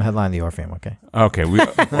saw them headline the Orpheum. Okay.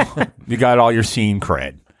 You got all your scene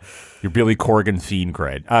cred. Your Billy Corgan scene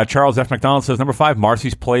cred. Charles F. McDonald says number 5,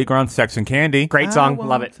 Marcy's Playground, Sex and Candy. Great song.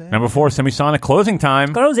 Love it. Number 4, Semisonic, Closing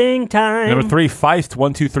Time. Closing time. Number 3, Feist,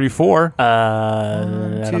 1, 2, 3, 4.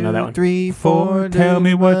 I don't know that one. 3, 4. Tell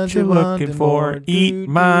me what you're looking for. Eat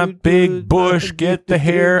my big bush. Get the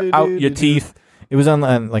hair out your teeth. It was on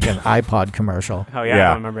like an iPod commercial. Oh, yeah.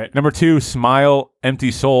 I don't remember it. Number 2, Smile, Empty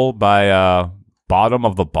Soul by Bottom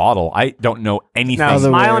of the Bottle. I don't know anything. Now, Other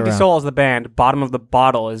Smile way Empty around. Soul is the band. Bottom of the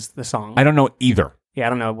Bottle is the song. I don't know either. Yeah, I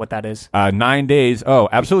don't know what that is. 9 Days. Oh,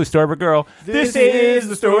 absolutely. Story of a Girl. This is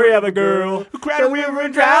the story of a girl who cried a river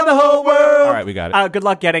and drowned the whole world. All right, we got it. Good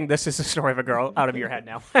luck getting This Is the Story of a Girl out of your head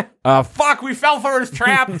now. Fuck, we fell for his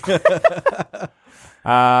trap.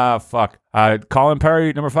 Fuck. Colin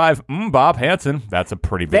Perry, number 5. Bob Hansen. That's a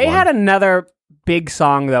pretty big They one. had another big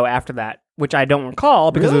song, though, after that, which I don't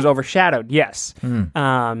recall because it was overshadowed. Yes.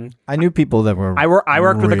 I knew people that were. I worked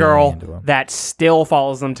with a really girl into him. that still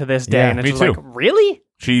follows them to this day, Yeah, and it's me just too. like, really?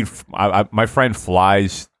 My friend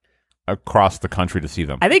flies across the country to see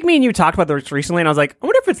them. I think me and you talked about this recently, and I was like, I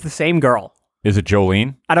wonder if it's the same girl. Is it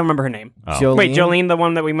Jolene? I don't remember her name. Jolene? Wait, Jolene, the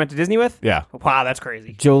one that we went to Disney with? Yeah. Wow, that's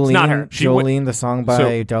crazy. Jolene, It's not her. Jolene, the song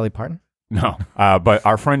by Dolly Parton. No, but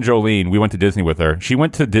our friend Jolene, we went to Disney with her. She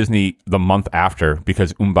went to Disney the month after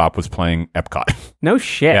because Mbop was playing Epcot. No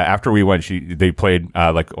shit. Yeah, after we went, they played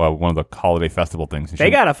one of the holiday festival things. And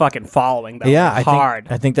They got a fucking following, though. Yeah, hard.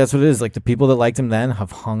 I think that's what it is. Like the people that liked him then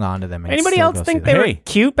have hung on to them. and Anybody still else go think see they them. were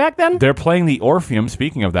cute back then? They're playing the Orpheum.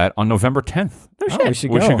 Speaking of that, on November 10th. No Oh, shit. we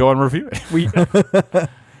should We go. should go and review it.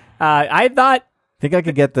 I thought Think I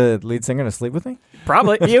could get the lead singer to sleep with me?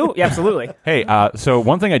 probably you. Yeah, absolutely. Hey, so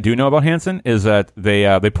one thing I do know about Hanson is that they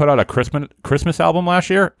put out a Christmas album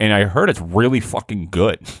last year, and I heard it's really fucking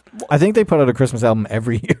good. I think they put out a Christmas album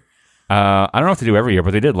every year. I don't know if they do every year,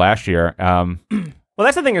 but they did last year. Well,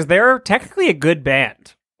 that's the thing is they're technically a good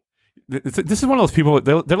band. This is one of those people.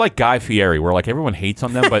 They're like Guy Fieri, where like everyone hates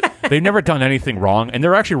on them, but they've never done anything wrong, and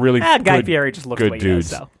they're actually really Guy good, Fieri just looks good the way he does, dudes.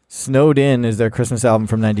 so. Snowed In is their Christmas album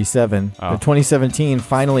from 97. Oh. The 2017,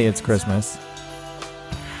 Finally It's Christmas.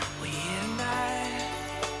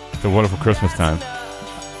 The wonderful Christmas time.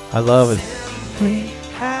 I love it.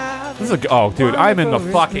 This is dude, I'm in the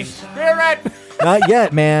fucking spirit. Not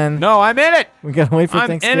yet, man. No, I'm in it. We gotta wait for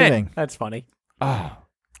I'm in it. Thanksgiving. That's funny. What's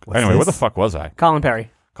Anyway, what the this? fuck was I? Colin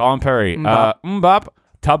Perry. Colin Perry. Mbop.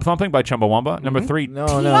 Tub Thumping by Chumbawamba. Number 3. No,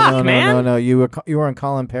 Fuck, man. no. You were on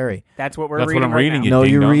Colin Perry. That's what we're That's what reading I'm right reading, now. you No,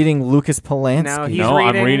 ding you're dong. reading Lucas Polanski. No, he's No, I'm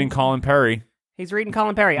reading- reading Colin Perry. He's reading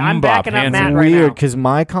Colin Perry. I'm Mbop backing up Hansen. Matt right Weird, now. because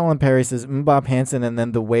my Colin Perry says Mbop Hansen and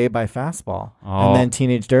then The Way by Fastball. Oh. And then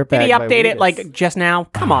Teenage Dirtbag Did he by update it Wheatus. like just now?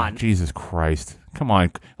 Come on. Jesus Christ. Come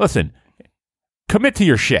on. Listen. Commit to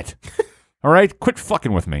your shit. All right? Quit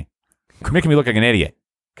fucking with me. You're making me look like an idiot.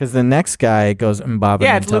 Because the next guy goes Mbop.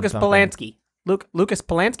 Yeah, and it's then Lucas Tub Thumping. Polanski. Lucas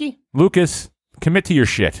Polanski? Lucas, commit to your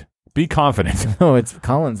shit. Be confident. No, it's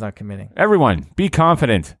Colin's not committing. Everyone, be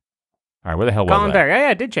confident. All right, where the hell was Colin I? Perry.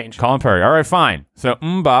 Yeah, it did change. Colin Perry. All right, fine. So,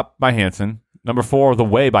 Mbop by Hanson. Number 4, The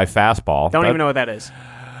Way by Fastball. Don't even know what that is.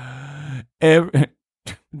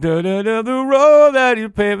 The road that you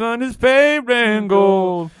paved on is paved in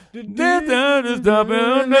gold. Death down is stop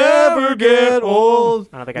and never get old.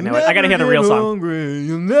 I don't think I know it. I gotta hear the real song.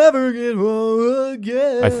 You'll never get old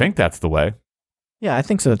again. I think that's The Way. Yeah, I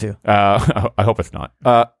think so too. I hope it's not.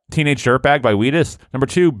 Teenage Dirtbag by Wheatus. Number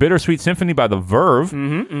 2, Bittersweet Symphony by The Verve.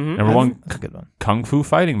 Number 1, That's a good one. Kung Fu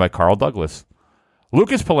Fighting by Carl Douglas.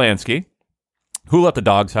 Lucas Polanski. Who Let the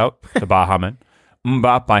Dogs Out? The Baha Men.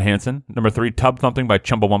 Mbop by Hanson. Number 3, Tub Thumping by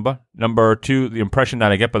Chumbawamba. Number 2, The Impression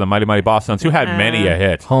That I Get by the Mighty Mighty Boss Sons, who had many a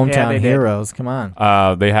hit. Hometown Yeah, they did. Heroes. Come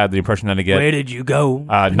on. They had The Impression That I Get. Where did you go?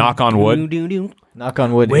 Knock on Wood. Doo-doo-doo. Knock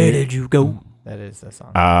on wood. Where did you go? That is the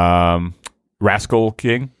song. Rascal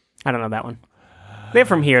King. I don't know that one. They're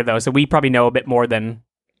from here, though, so we probably know a bit more than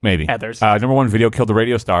Maybe. others. Number 1, Video Killed the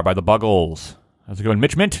Radio Star by The Buggles. How's it going?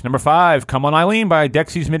 Mitch Mint. Number 5, Come On Eileen by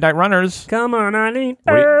Dexy's Midnight Runners. Come on, Eileen.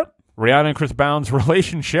 Rihanna and Chris Brown's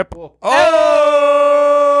relationship.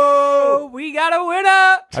 Oh, we got a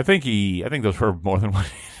winner. I think those were more than one.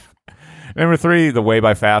 Number 3, The Way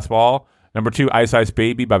by Fastball. Number 2, Ice Ice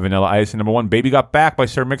Baby by Vanilla Ice. And number 1, Baby Got Back by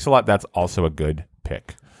Sir Mix-a-Lot. That's also a good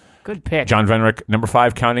pick. Good pick. John Venrick. Number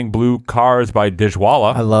 5, Counting Blue Cars by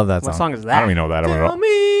Dijwala. I love that What song. song is I that? don't even know that one at all.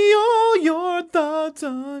 me all your thoughts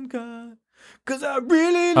on God, 'cause I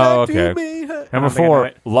really Oh, okay. be her. Number think I know 4,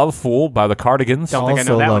 it. Love Fool by the Cardigans. Don't think I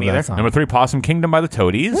know Also that love one either. song. Number 3, Possum Kingdom by the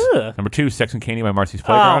Toadies. Ugh. Number 2, Sex and Candy by Marcy's Oh,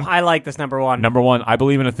 Playground. I like this number one. Number 1, I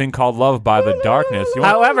Believe in a Thing Called Love by The Darkness. You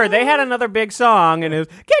want- However, they had another big song, and it was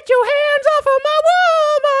 "Get Your Hands Off of My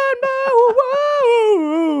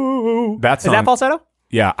Woman." That Is song. that falsetto?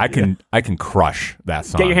 Yeah, I can crush that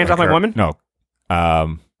song. Get Your Hands for Off My sure. Woman? No. I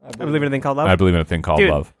believe in a thing called love. I Believe in a Thing Called Dude,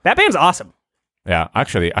 Love. that band's awesome. Yeah,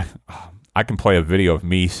 actually, I can play a video of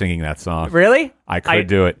me singing that song. Really? I could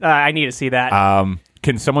do it. I need to see that.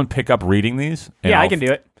 Can someone pick up reading these? And yeah, I I'll- can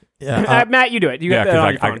do it. Yeah, Matt, you do it. You Yeah, got that on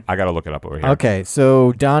your because phone. I got to look it up over here. Okay,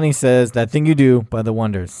 so Donnie says That Thing You Do by The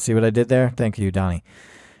Wonders. See what I did there? Thank you, Donnie.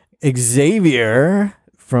 Xavier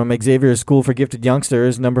from Xavier's School for Gifted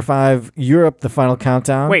Youngsters. Number 5, Europe, The Final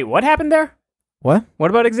Countdown. Wait, what happened there? What?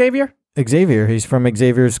 What about Xavier? Xavier. He's from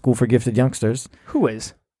Xavier's School for Gifted Youngsters. Who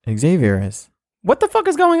is? Xavier is. What the fuck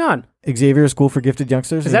is going on? Xavier's School for Gifted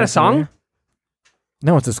Youngsters. Is that a song?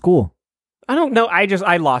 No, it's a school. I don't know.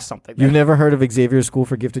 I lost something. there. You've never heard of Xavier's School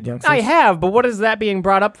for Gifted Youngsters? I have, but what is that being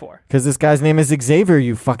brought up for? Because this guy's name is Xavier,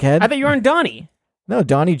 you fuckhead. I thought you were in Donnie. No,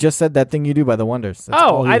 Donnie just said that thing you do by the Wonders. That's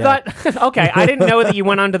Oh, all he I had. thought. Okay, I didn't know that you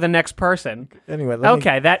went on to the next person. Anyway, let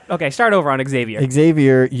me- Okay. Start over on Xavier.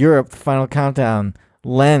 Xavier, Europe, the final countdown.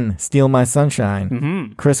 Len, Steal My Sunshine.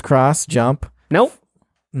 Mm-hmm. Crisscross, Jump. Nope,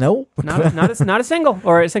 Nope. not a single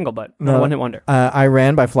or a single, but No. one hit wonder. I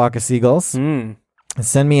Ran by Flock of Seagulls. Mm.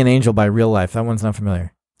 Send Me an Angel by Real Life. That one's not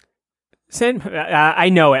familiar. I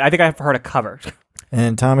know it. I think I've heard a cover.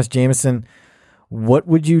 And Thomas Jameson, What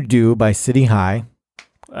Would You Do by City High.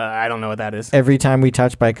 I don't know what that is. Every Time We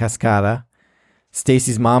Touch by Cascada.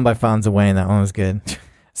 Stacy's Mom by Fonz Wayne. That one was good.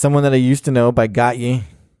 Someone That I Used to Know by Got Ye.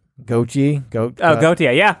 Goatye.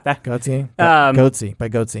 Goatee. Yeah. Goatye. Um, by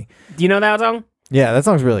Goatse. Do you know that song? Yeah, that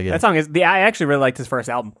song's really good. That song is. I actually really liked his first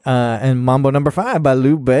album. And Mambo Number 5 by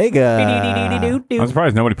Lou Bega. I'm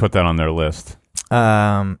surprised nobody put that on their list.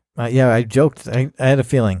 Yeah, I joked. I had a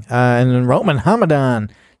feeling. And then Roman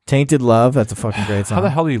Hamadan, Tainted Love. That's a fucking great song. How the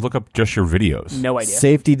hell do you look up just your videos? No idea.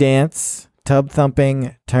 Safety Dance, Tub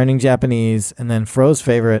Thumping, Turning Japanese, and then Fro's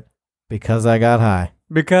favorite, Because I Got High.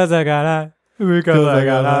 Because I got high. Because I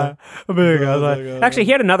got high. Because I. Actually,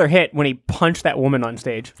 he had another hit when he punched that woman on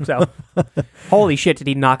stage. So, holy shit, did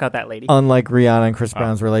he knock out that lady? Unlike Rihanna and Chris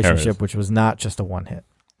Brown's there it relationship, is. which was not just a one hit.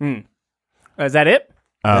 Is that it?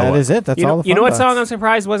 That is it. That's all the fun You know what song I'm bucks.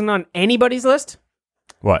 surprised wasn't on anybody's list?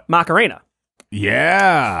 What? Macarena.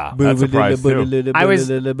 Yeah. That's a surprise too.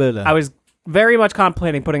 I was very much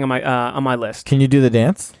contemplating putting on my list. Can you do the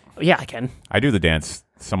dance? Yeah, I can. I do the dance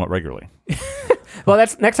somewhat regularly. Well,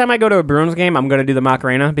 that's next time I go to a Bruins game, I'm going to do the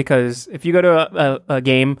Macarena, because if you go to a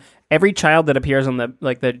game, every child that appears on the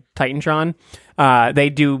Titantron, they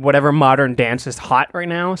do whatever modern dance is hot right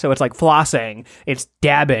now. So it's like flossing, it's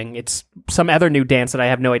dabbing, it's some other new dance that I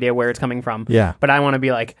have no idea where it's coming from. Yeah. But I want to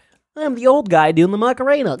be like, I'm the old guy doing the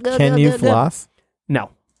Macarena. Can you floss?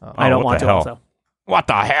 No, I don't what want the to. hell? Also, What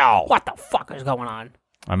the hell? what the fuck is going on?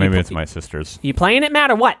 Maybe it's my sister's. You playing it,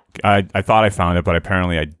 Matt, or what? I thought I found it, but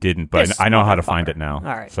apparently I didn't. But This I know how to find motherfucker. it now. All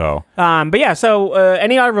right. So But yeah, so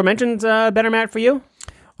any honorable mentions, better Matt, for you?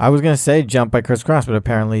 I was gonna say Jump by Chris Cross, but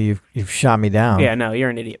apparently you've shot me down. Yeah, no,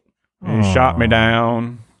 you're an idiot. you shot me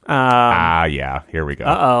down. Yeah. Here we go.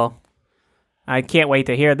 Uh-oh. I can't wait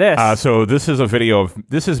to hear this. So this is a video of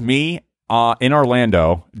this is me in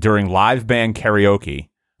Orlando during live band karaoke.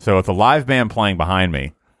 So it's a live band playing behind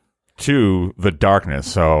me to the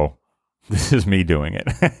darkness. So this is me doing it.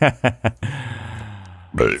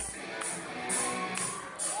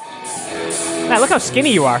 Matt, look how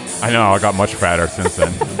skinny you are. I know I got much fatter since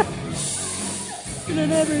then.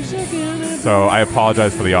 So I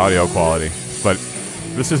apologize for the audio quality, but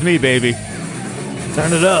this is me, baby.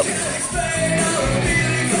 Turn it up.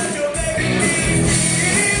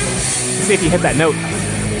 See if you hit that note.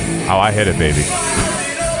 Oh, I hit it, baby.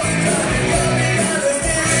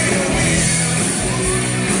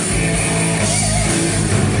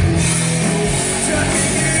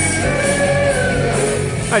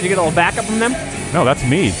 Oh, did you get a little backup from them? No, that's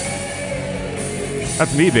me.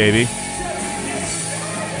 That's me, baby.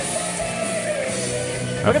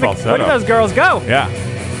 Look That at falsetto. those girls go. Yeah.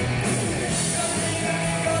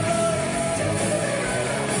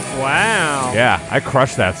 Wow. Yeah, I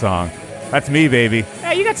crushed that song. That's me, baby.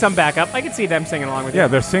 Yeah, you got some backup. I can see them singing along with Yeah, you.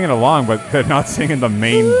 they're singing along, but they're not singing the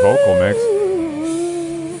main vocal mix.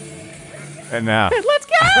 And now, Let's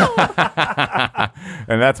go.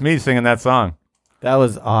 and that's me singing that song. That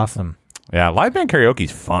was awesome. Yeah, live band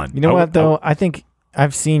karaoke's fun. You know what though? I think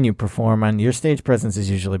I've seen you perform, and your stage presence is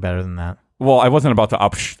usually better than that. Well, I wasn't about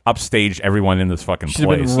to upstage everyone in this fucking Should have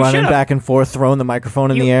been place. running should've. back and forth, throwing the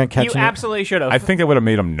microphone in the air and catching You it. absolutely should have. I think it would have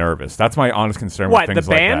made them nervous. That's my honest concern What, with things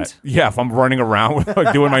the like band? that. Yeah, if I'm running around with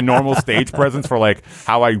like doing my normal stage presence for like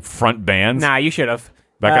how I front bands, Nah, you should have.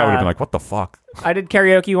 that guy would have been like, "What the fuck?" I did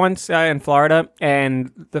karaoke once in Florida,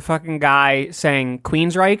 and the fucking guy sang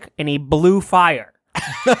Queensryche, and he blew fire.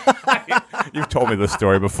 You've told me this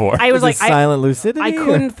story before. I was Is like, it silent lucidity. I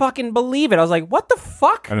couldn't fucking believe it. I was like, what the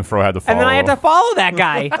fuck? and then Fro had to follow. And then I had to follow that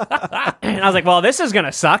guy. And I was like, well, this is going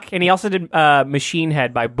to suck. And he also did Machine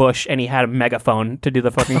Head by Bush, and he had a megaphone to do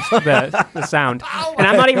the fucking the sound. And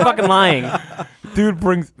I'm not even fucking lying. Dude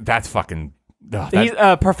brings that's fucking. He's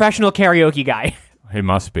a professional karaoke guy. He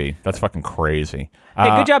must be. That's fucking crazy.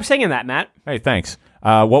 Hey, good job singing that, Matt. Hey, thanks.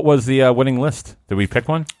 What was the winning list? Did we pick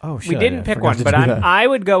one? Oh shit! We didn't pick one, but I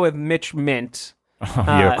would go with Mitch Mint.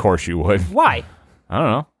 Yeah, of course you would. Why? I don't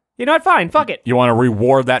know. You know what? Fine. Fuck it. You want to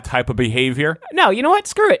reward that type of behavior? No, you know what?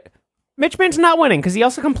 Screw it. Mitch Mint's not winning because he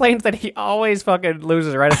also complains that he always fucking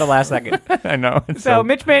loses right at the last second. I know. It's So,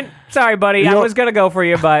 Mitch Mint, sorry, buddy. I was going to go for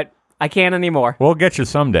you, but I can't anymore. we'll get you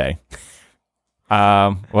someday.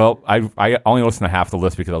 Well, I only listened to half the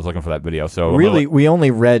list because I was looking for that video. So Really, we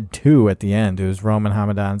only read 2 at the end. It was Roman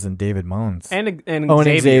Hamadan's and David Moan's. And and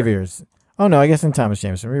Xavier. Xavier's. Oh, no, I guess in Thomas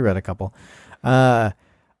Jameson. We read a couple. I'm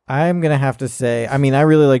going to have to say, I mean, I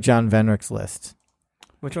really like John Venrick's list.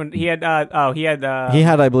 Which one? He had, He had,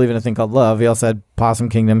 I believe, in a thing called Love. He also had Possum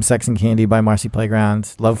Kingdom, Sex and Candy by Marcy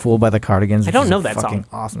Playground, Love Fool by the Cardigans. I don't which is know a that fucking song.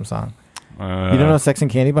 awesome song. You don't know Sex and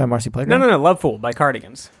Candy by Marcy Playground? No, Love Fool by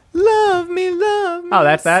Cardigans. Love me, love me. Oh,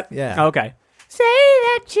 that's that? Yeah. Okay. Say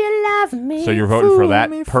that you love me. So you're voting for that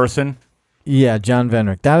person? Yeah, John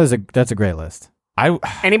Venrick. That's a great list.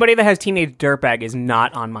 Anybody that has Teenage Dirtbag is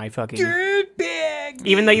not on my fucking... Dirtbag!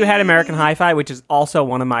 Even though you had American Hi-Fi, which is also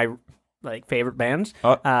one of my favorite bands. We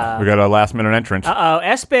got a last-minute entrant. Uh-oh,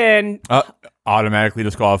 Espen. Automatically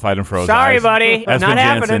disqualified and frozen. Sorry, buddy. Espen Not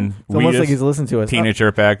happening. Jansen, It's almost Wheatus, like he's listened to us. Teenage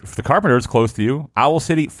Dirtbag. The Carpenters, close to you. Owl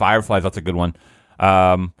City, Fireflies, that's a good one.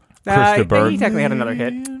 Krista He Bird. technically had another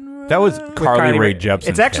hit. That was Carly Rae Jepsen.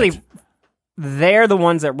 It's actually... They're the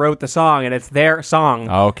ones that wrote the song, and it's their song.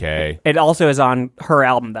 Okay. It also is on her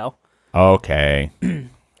album, though. Okay.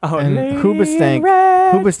 Oh, And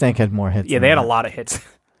Hoobastank had more hits. yeah, than they had a that. lot of hits.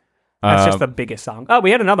 That's just the biggest song. Oh,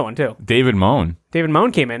 we had another one, too. David Moan. David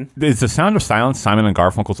Moan came in. Is The Sound of Silence Simon and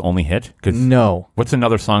Garfunkel's only hit? 'Cause No. what's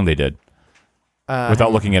another song they did?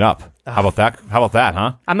 Without looking it up. How about that,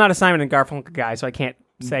 huh? I'm not a Simon and Garfunkel guy, so I can't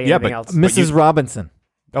say Yeah, anything but else. Mrs. Robinson.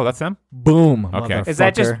 Oh, that's them? Boom. Okay. Is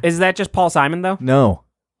that motherfucker. just Paul Simon, though? No.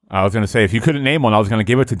 I was going to say, if you couldn't name one, I was going to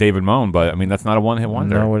give it to David Moan, but I mean, that's not a one-hit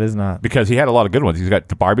wonder. No, it is not. Because he had a lot of good ones. He's got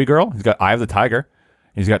The Barbie Girl. He's got Eye of the Tiger.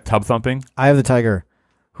 He's got Tub Thumping. Eye of the Tiger.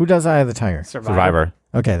 Who does Eye of the Tiger? Survivor.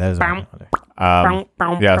 Okay, that is Bam. one.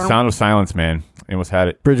 Other. Yeah, Sound of Silence, man. It almost had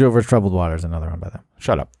it. Bridge Over Troubled Water is another one by them.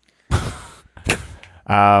 Shut up.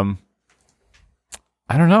 I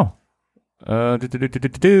don't know.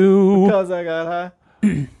 Because I got high.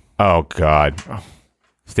 Oh, God.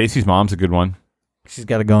 Stacy's Mom's a good one. She's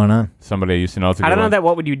got it going on. Somebody I used to know. It's a good I don't know one. that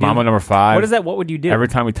What Would You Do? Mama number 5. What is that? What Would You Do? Every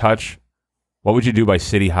Time We Touch. What Would You Do by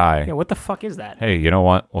City High? Yeah, what the fuck is that? Hey, you know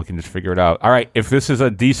what? We can just figure it out. All right, if this is a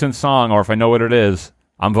decent song, or if I know what it is,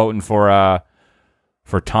 I'm voting for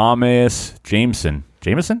Thomas Jameson.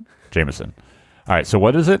 Jameson. All right, so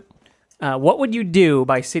what is it? What Would You Do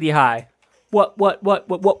by City High. What would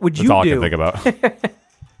That's you all do? I can think about.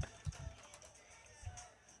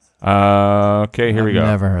 Okay, here we go.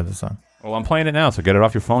 Never heard the song. Well, I'm playing it now, so get it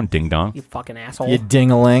off your phone, ding dong. You fucking asshole. You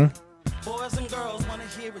ding-a-ling.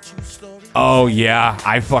 Oh yeah,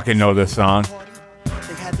 I fucking know this song.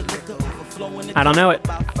 I don't know it.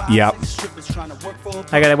 Yep.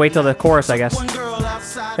 I gotta wait till the chorus, I guess.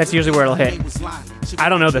 That's usually where it'll hit. I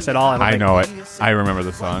don't know this at all. I think. know it. I remember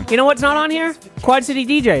the song. You know what's not on here? Quad City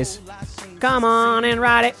DJs. Come on and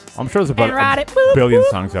ride it. I'm sure there's about And ride a it. Boop, billion boop.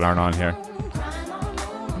 songs that aren't on here.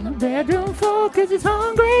 Bedroom full 'cause it's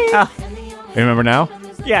hungry. You remember now?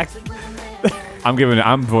 Yeah.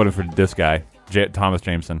 I'm voting for this guy, Thomas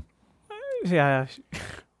Jameson. Yeah.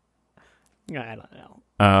 I don't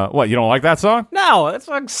know. What? You don't like that song? No, that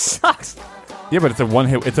song sucks. Yeah, but it's a one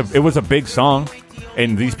hit. It was a big song,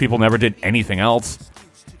 and these people never did anything else.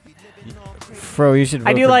 Fro, you should vote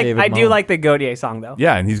I do for like David I do Moen. like the Gaudier song though.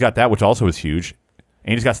 Yeah, and he's got that, which also is huge,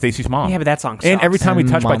 and he's got Stacy's Mom. Yeah, but that song sucks. and Every Time We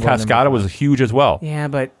And Touch by Mambo number Cascada 5. was huge as well. Yeah,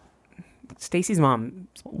 but Stacy's Mom,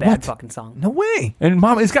 bad What? fucking song. No way. And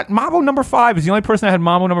Mom, it's got Mambo number 5. Is the only person that had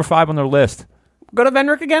Mambo number 5 on their list. Go to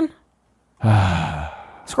Venrick again.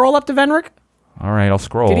 Scroll up to Venrick. All right, I'll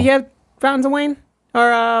scroll. Did he have Fountains of Wayne?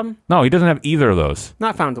 Or No, he doesn't have either of those.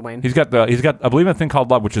 not Fountains of Wayne. He's got I believe a thing called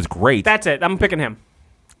Love, which is great. That's it. I'm picking him.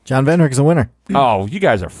 John Venrick's a winner. Oh, you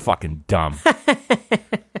guys are fucking dumb.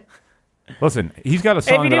 Listen, he's got a If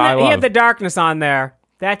song he that I didn't, he love. had the darkness on there.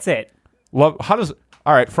 That's it. Love. How does?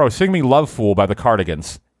 All right, Fro, sing me "Love Fool" by the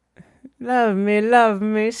Cardigans. Love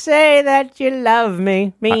me, say that you love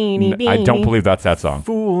me. I don't believe that's that song.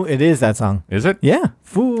 Fool. It is that song. Is it? Yeah.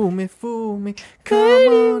 Fool me, come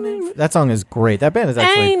on. That song is great. That band is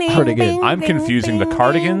actually pretty good. I'm confusing the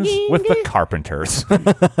Cardigans with the Carpenters.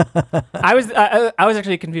 I was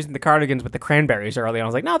actually confusing the Cardigans with the Cranberries earlier. I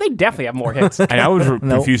was like, no, they definitely have more hits. And I was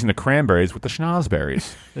confusing the Cranberries with the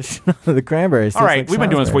Schnozberries. The Cranberries. All right, we've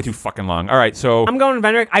been doing this way too fucking long. All right, so I'm going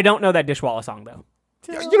Venrick. I don't know that Dishwalla song though.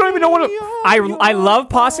 you don't even know what I love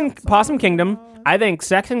Possum Kingdom. I think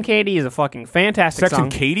Sex and Candy is a fucking fantastic Sex song.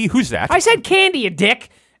 and Katie. Who's that? I said Candy, you dick.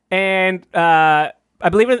 And I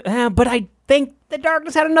believe in, but I think The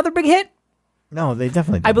Darkness had another big hit. No, they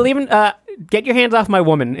definitely did. I believe in Get Your Hands Off My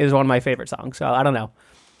Woman is one of my favorite songs. So I don't know.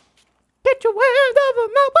 Get your hands off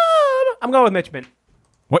of my woman. I'm going with Mitch Mint.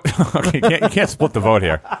 What? Okay, you can't split the vote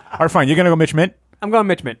here. All right, fine. You're gonna go Mitch Mint. I'm going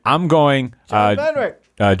Mitch Mint. I'm going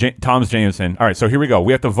Thomas Jameson. All right, so here we go.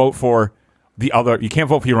 We have to vote for the other. You can't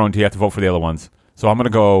vote for your own. You have to vote for the other ones. So I'm gonna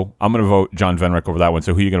vote John Venrick over that one.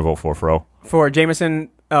 So who are you gonna vote for, Fro? For Jameson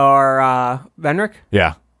or Venrick?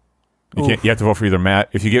 Yeah. You have to vote for either Matt.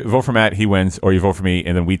 If you vote for Matt, he wins, or you vote for me,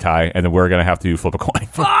 and then we tie, and then we're gonna have to flip a coin.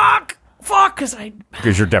 Fuck,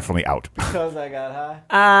 because you're definitely out. Because I got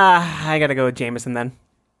high. I gotta go with Jameson then.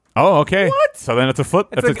 Oh, okay. What? So then it's a flip.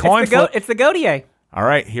 It's a coin flip. It's the Gautier. All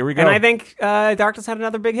right, here we go. And I think Darkness had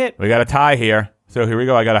another big hit. We got a tie here. So here we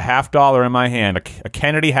go. I got a $50 in my hand, a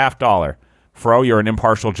Kennedy $50. Fro, you're an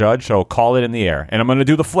impartial judge, so call it in the air, and I'm gonna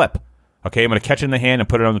do the flip. Okay, I'm going to catch it in the hand and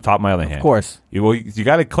put it on the top of my other hand. Of course. You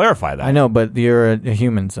got to clarify that. I know, but you're a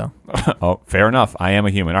human, so. Oh, fair enough. I am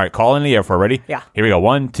a human. All right, call in the air for ready? Yeah. Here we go.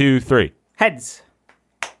 1, 2, 3. Heads.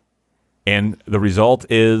 And the result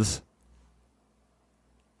is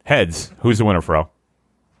heads. Who's the winner, Fro?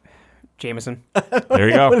 Jameson. There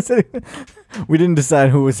you go. We didn't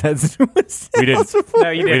decide who was heads and who was tails. We didn't. No,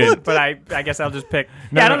 you didn't. But I guess I'll just pick.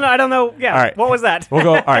 No, yeah, no. I don't know. Yeah. All right. What was that? We'll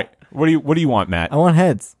go. All right. What do you want, Matt? I want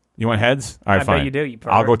heads. You want heads? All right, I fine. bet you do, you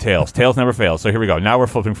pervert. I'll go tails. Tails never fails. So here we go. Now we're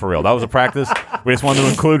flipping for real. That was a practice. We just wanted to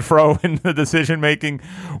include Fro in the decision making.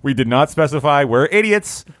 We did not specify. We're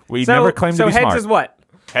idiots. We never claimed to be heads smart. is what?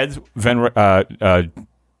 Heads, Venrick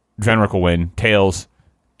will win. Tails,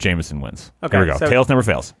 Jameson wins. Okay, Here we go. so- Tails never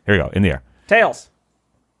fails. Here we go. In the air. Tails.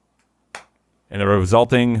 And the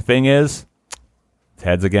resulting thing is it's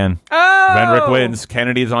heads again. Oh! Venrick wins.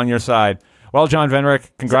 Kennedy's on your side. Well, John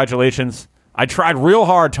Venrick, congratulations. I tried real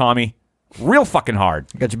hard, Tommy. Real fucking hard.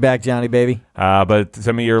 Got your back, Johnny, baby. But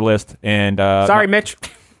send me your list. And Sorry, Mitch.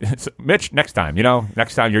 Mitch, next time.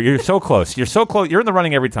 Next time. You're so close. You're so close. You're in the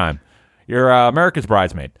running every time. You're America's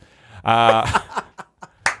bridesmaid.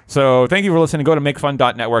 So thank you for listening. Go to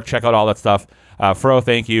makefun.network. Check out all that stuff. Fro,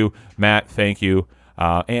 thank you. Matt, thank you.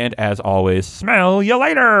 And as always, smell you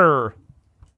later.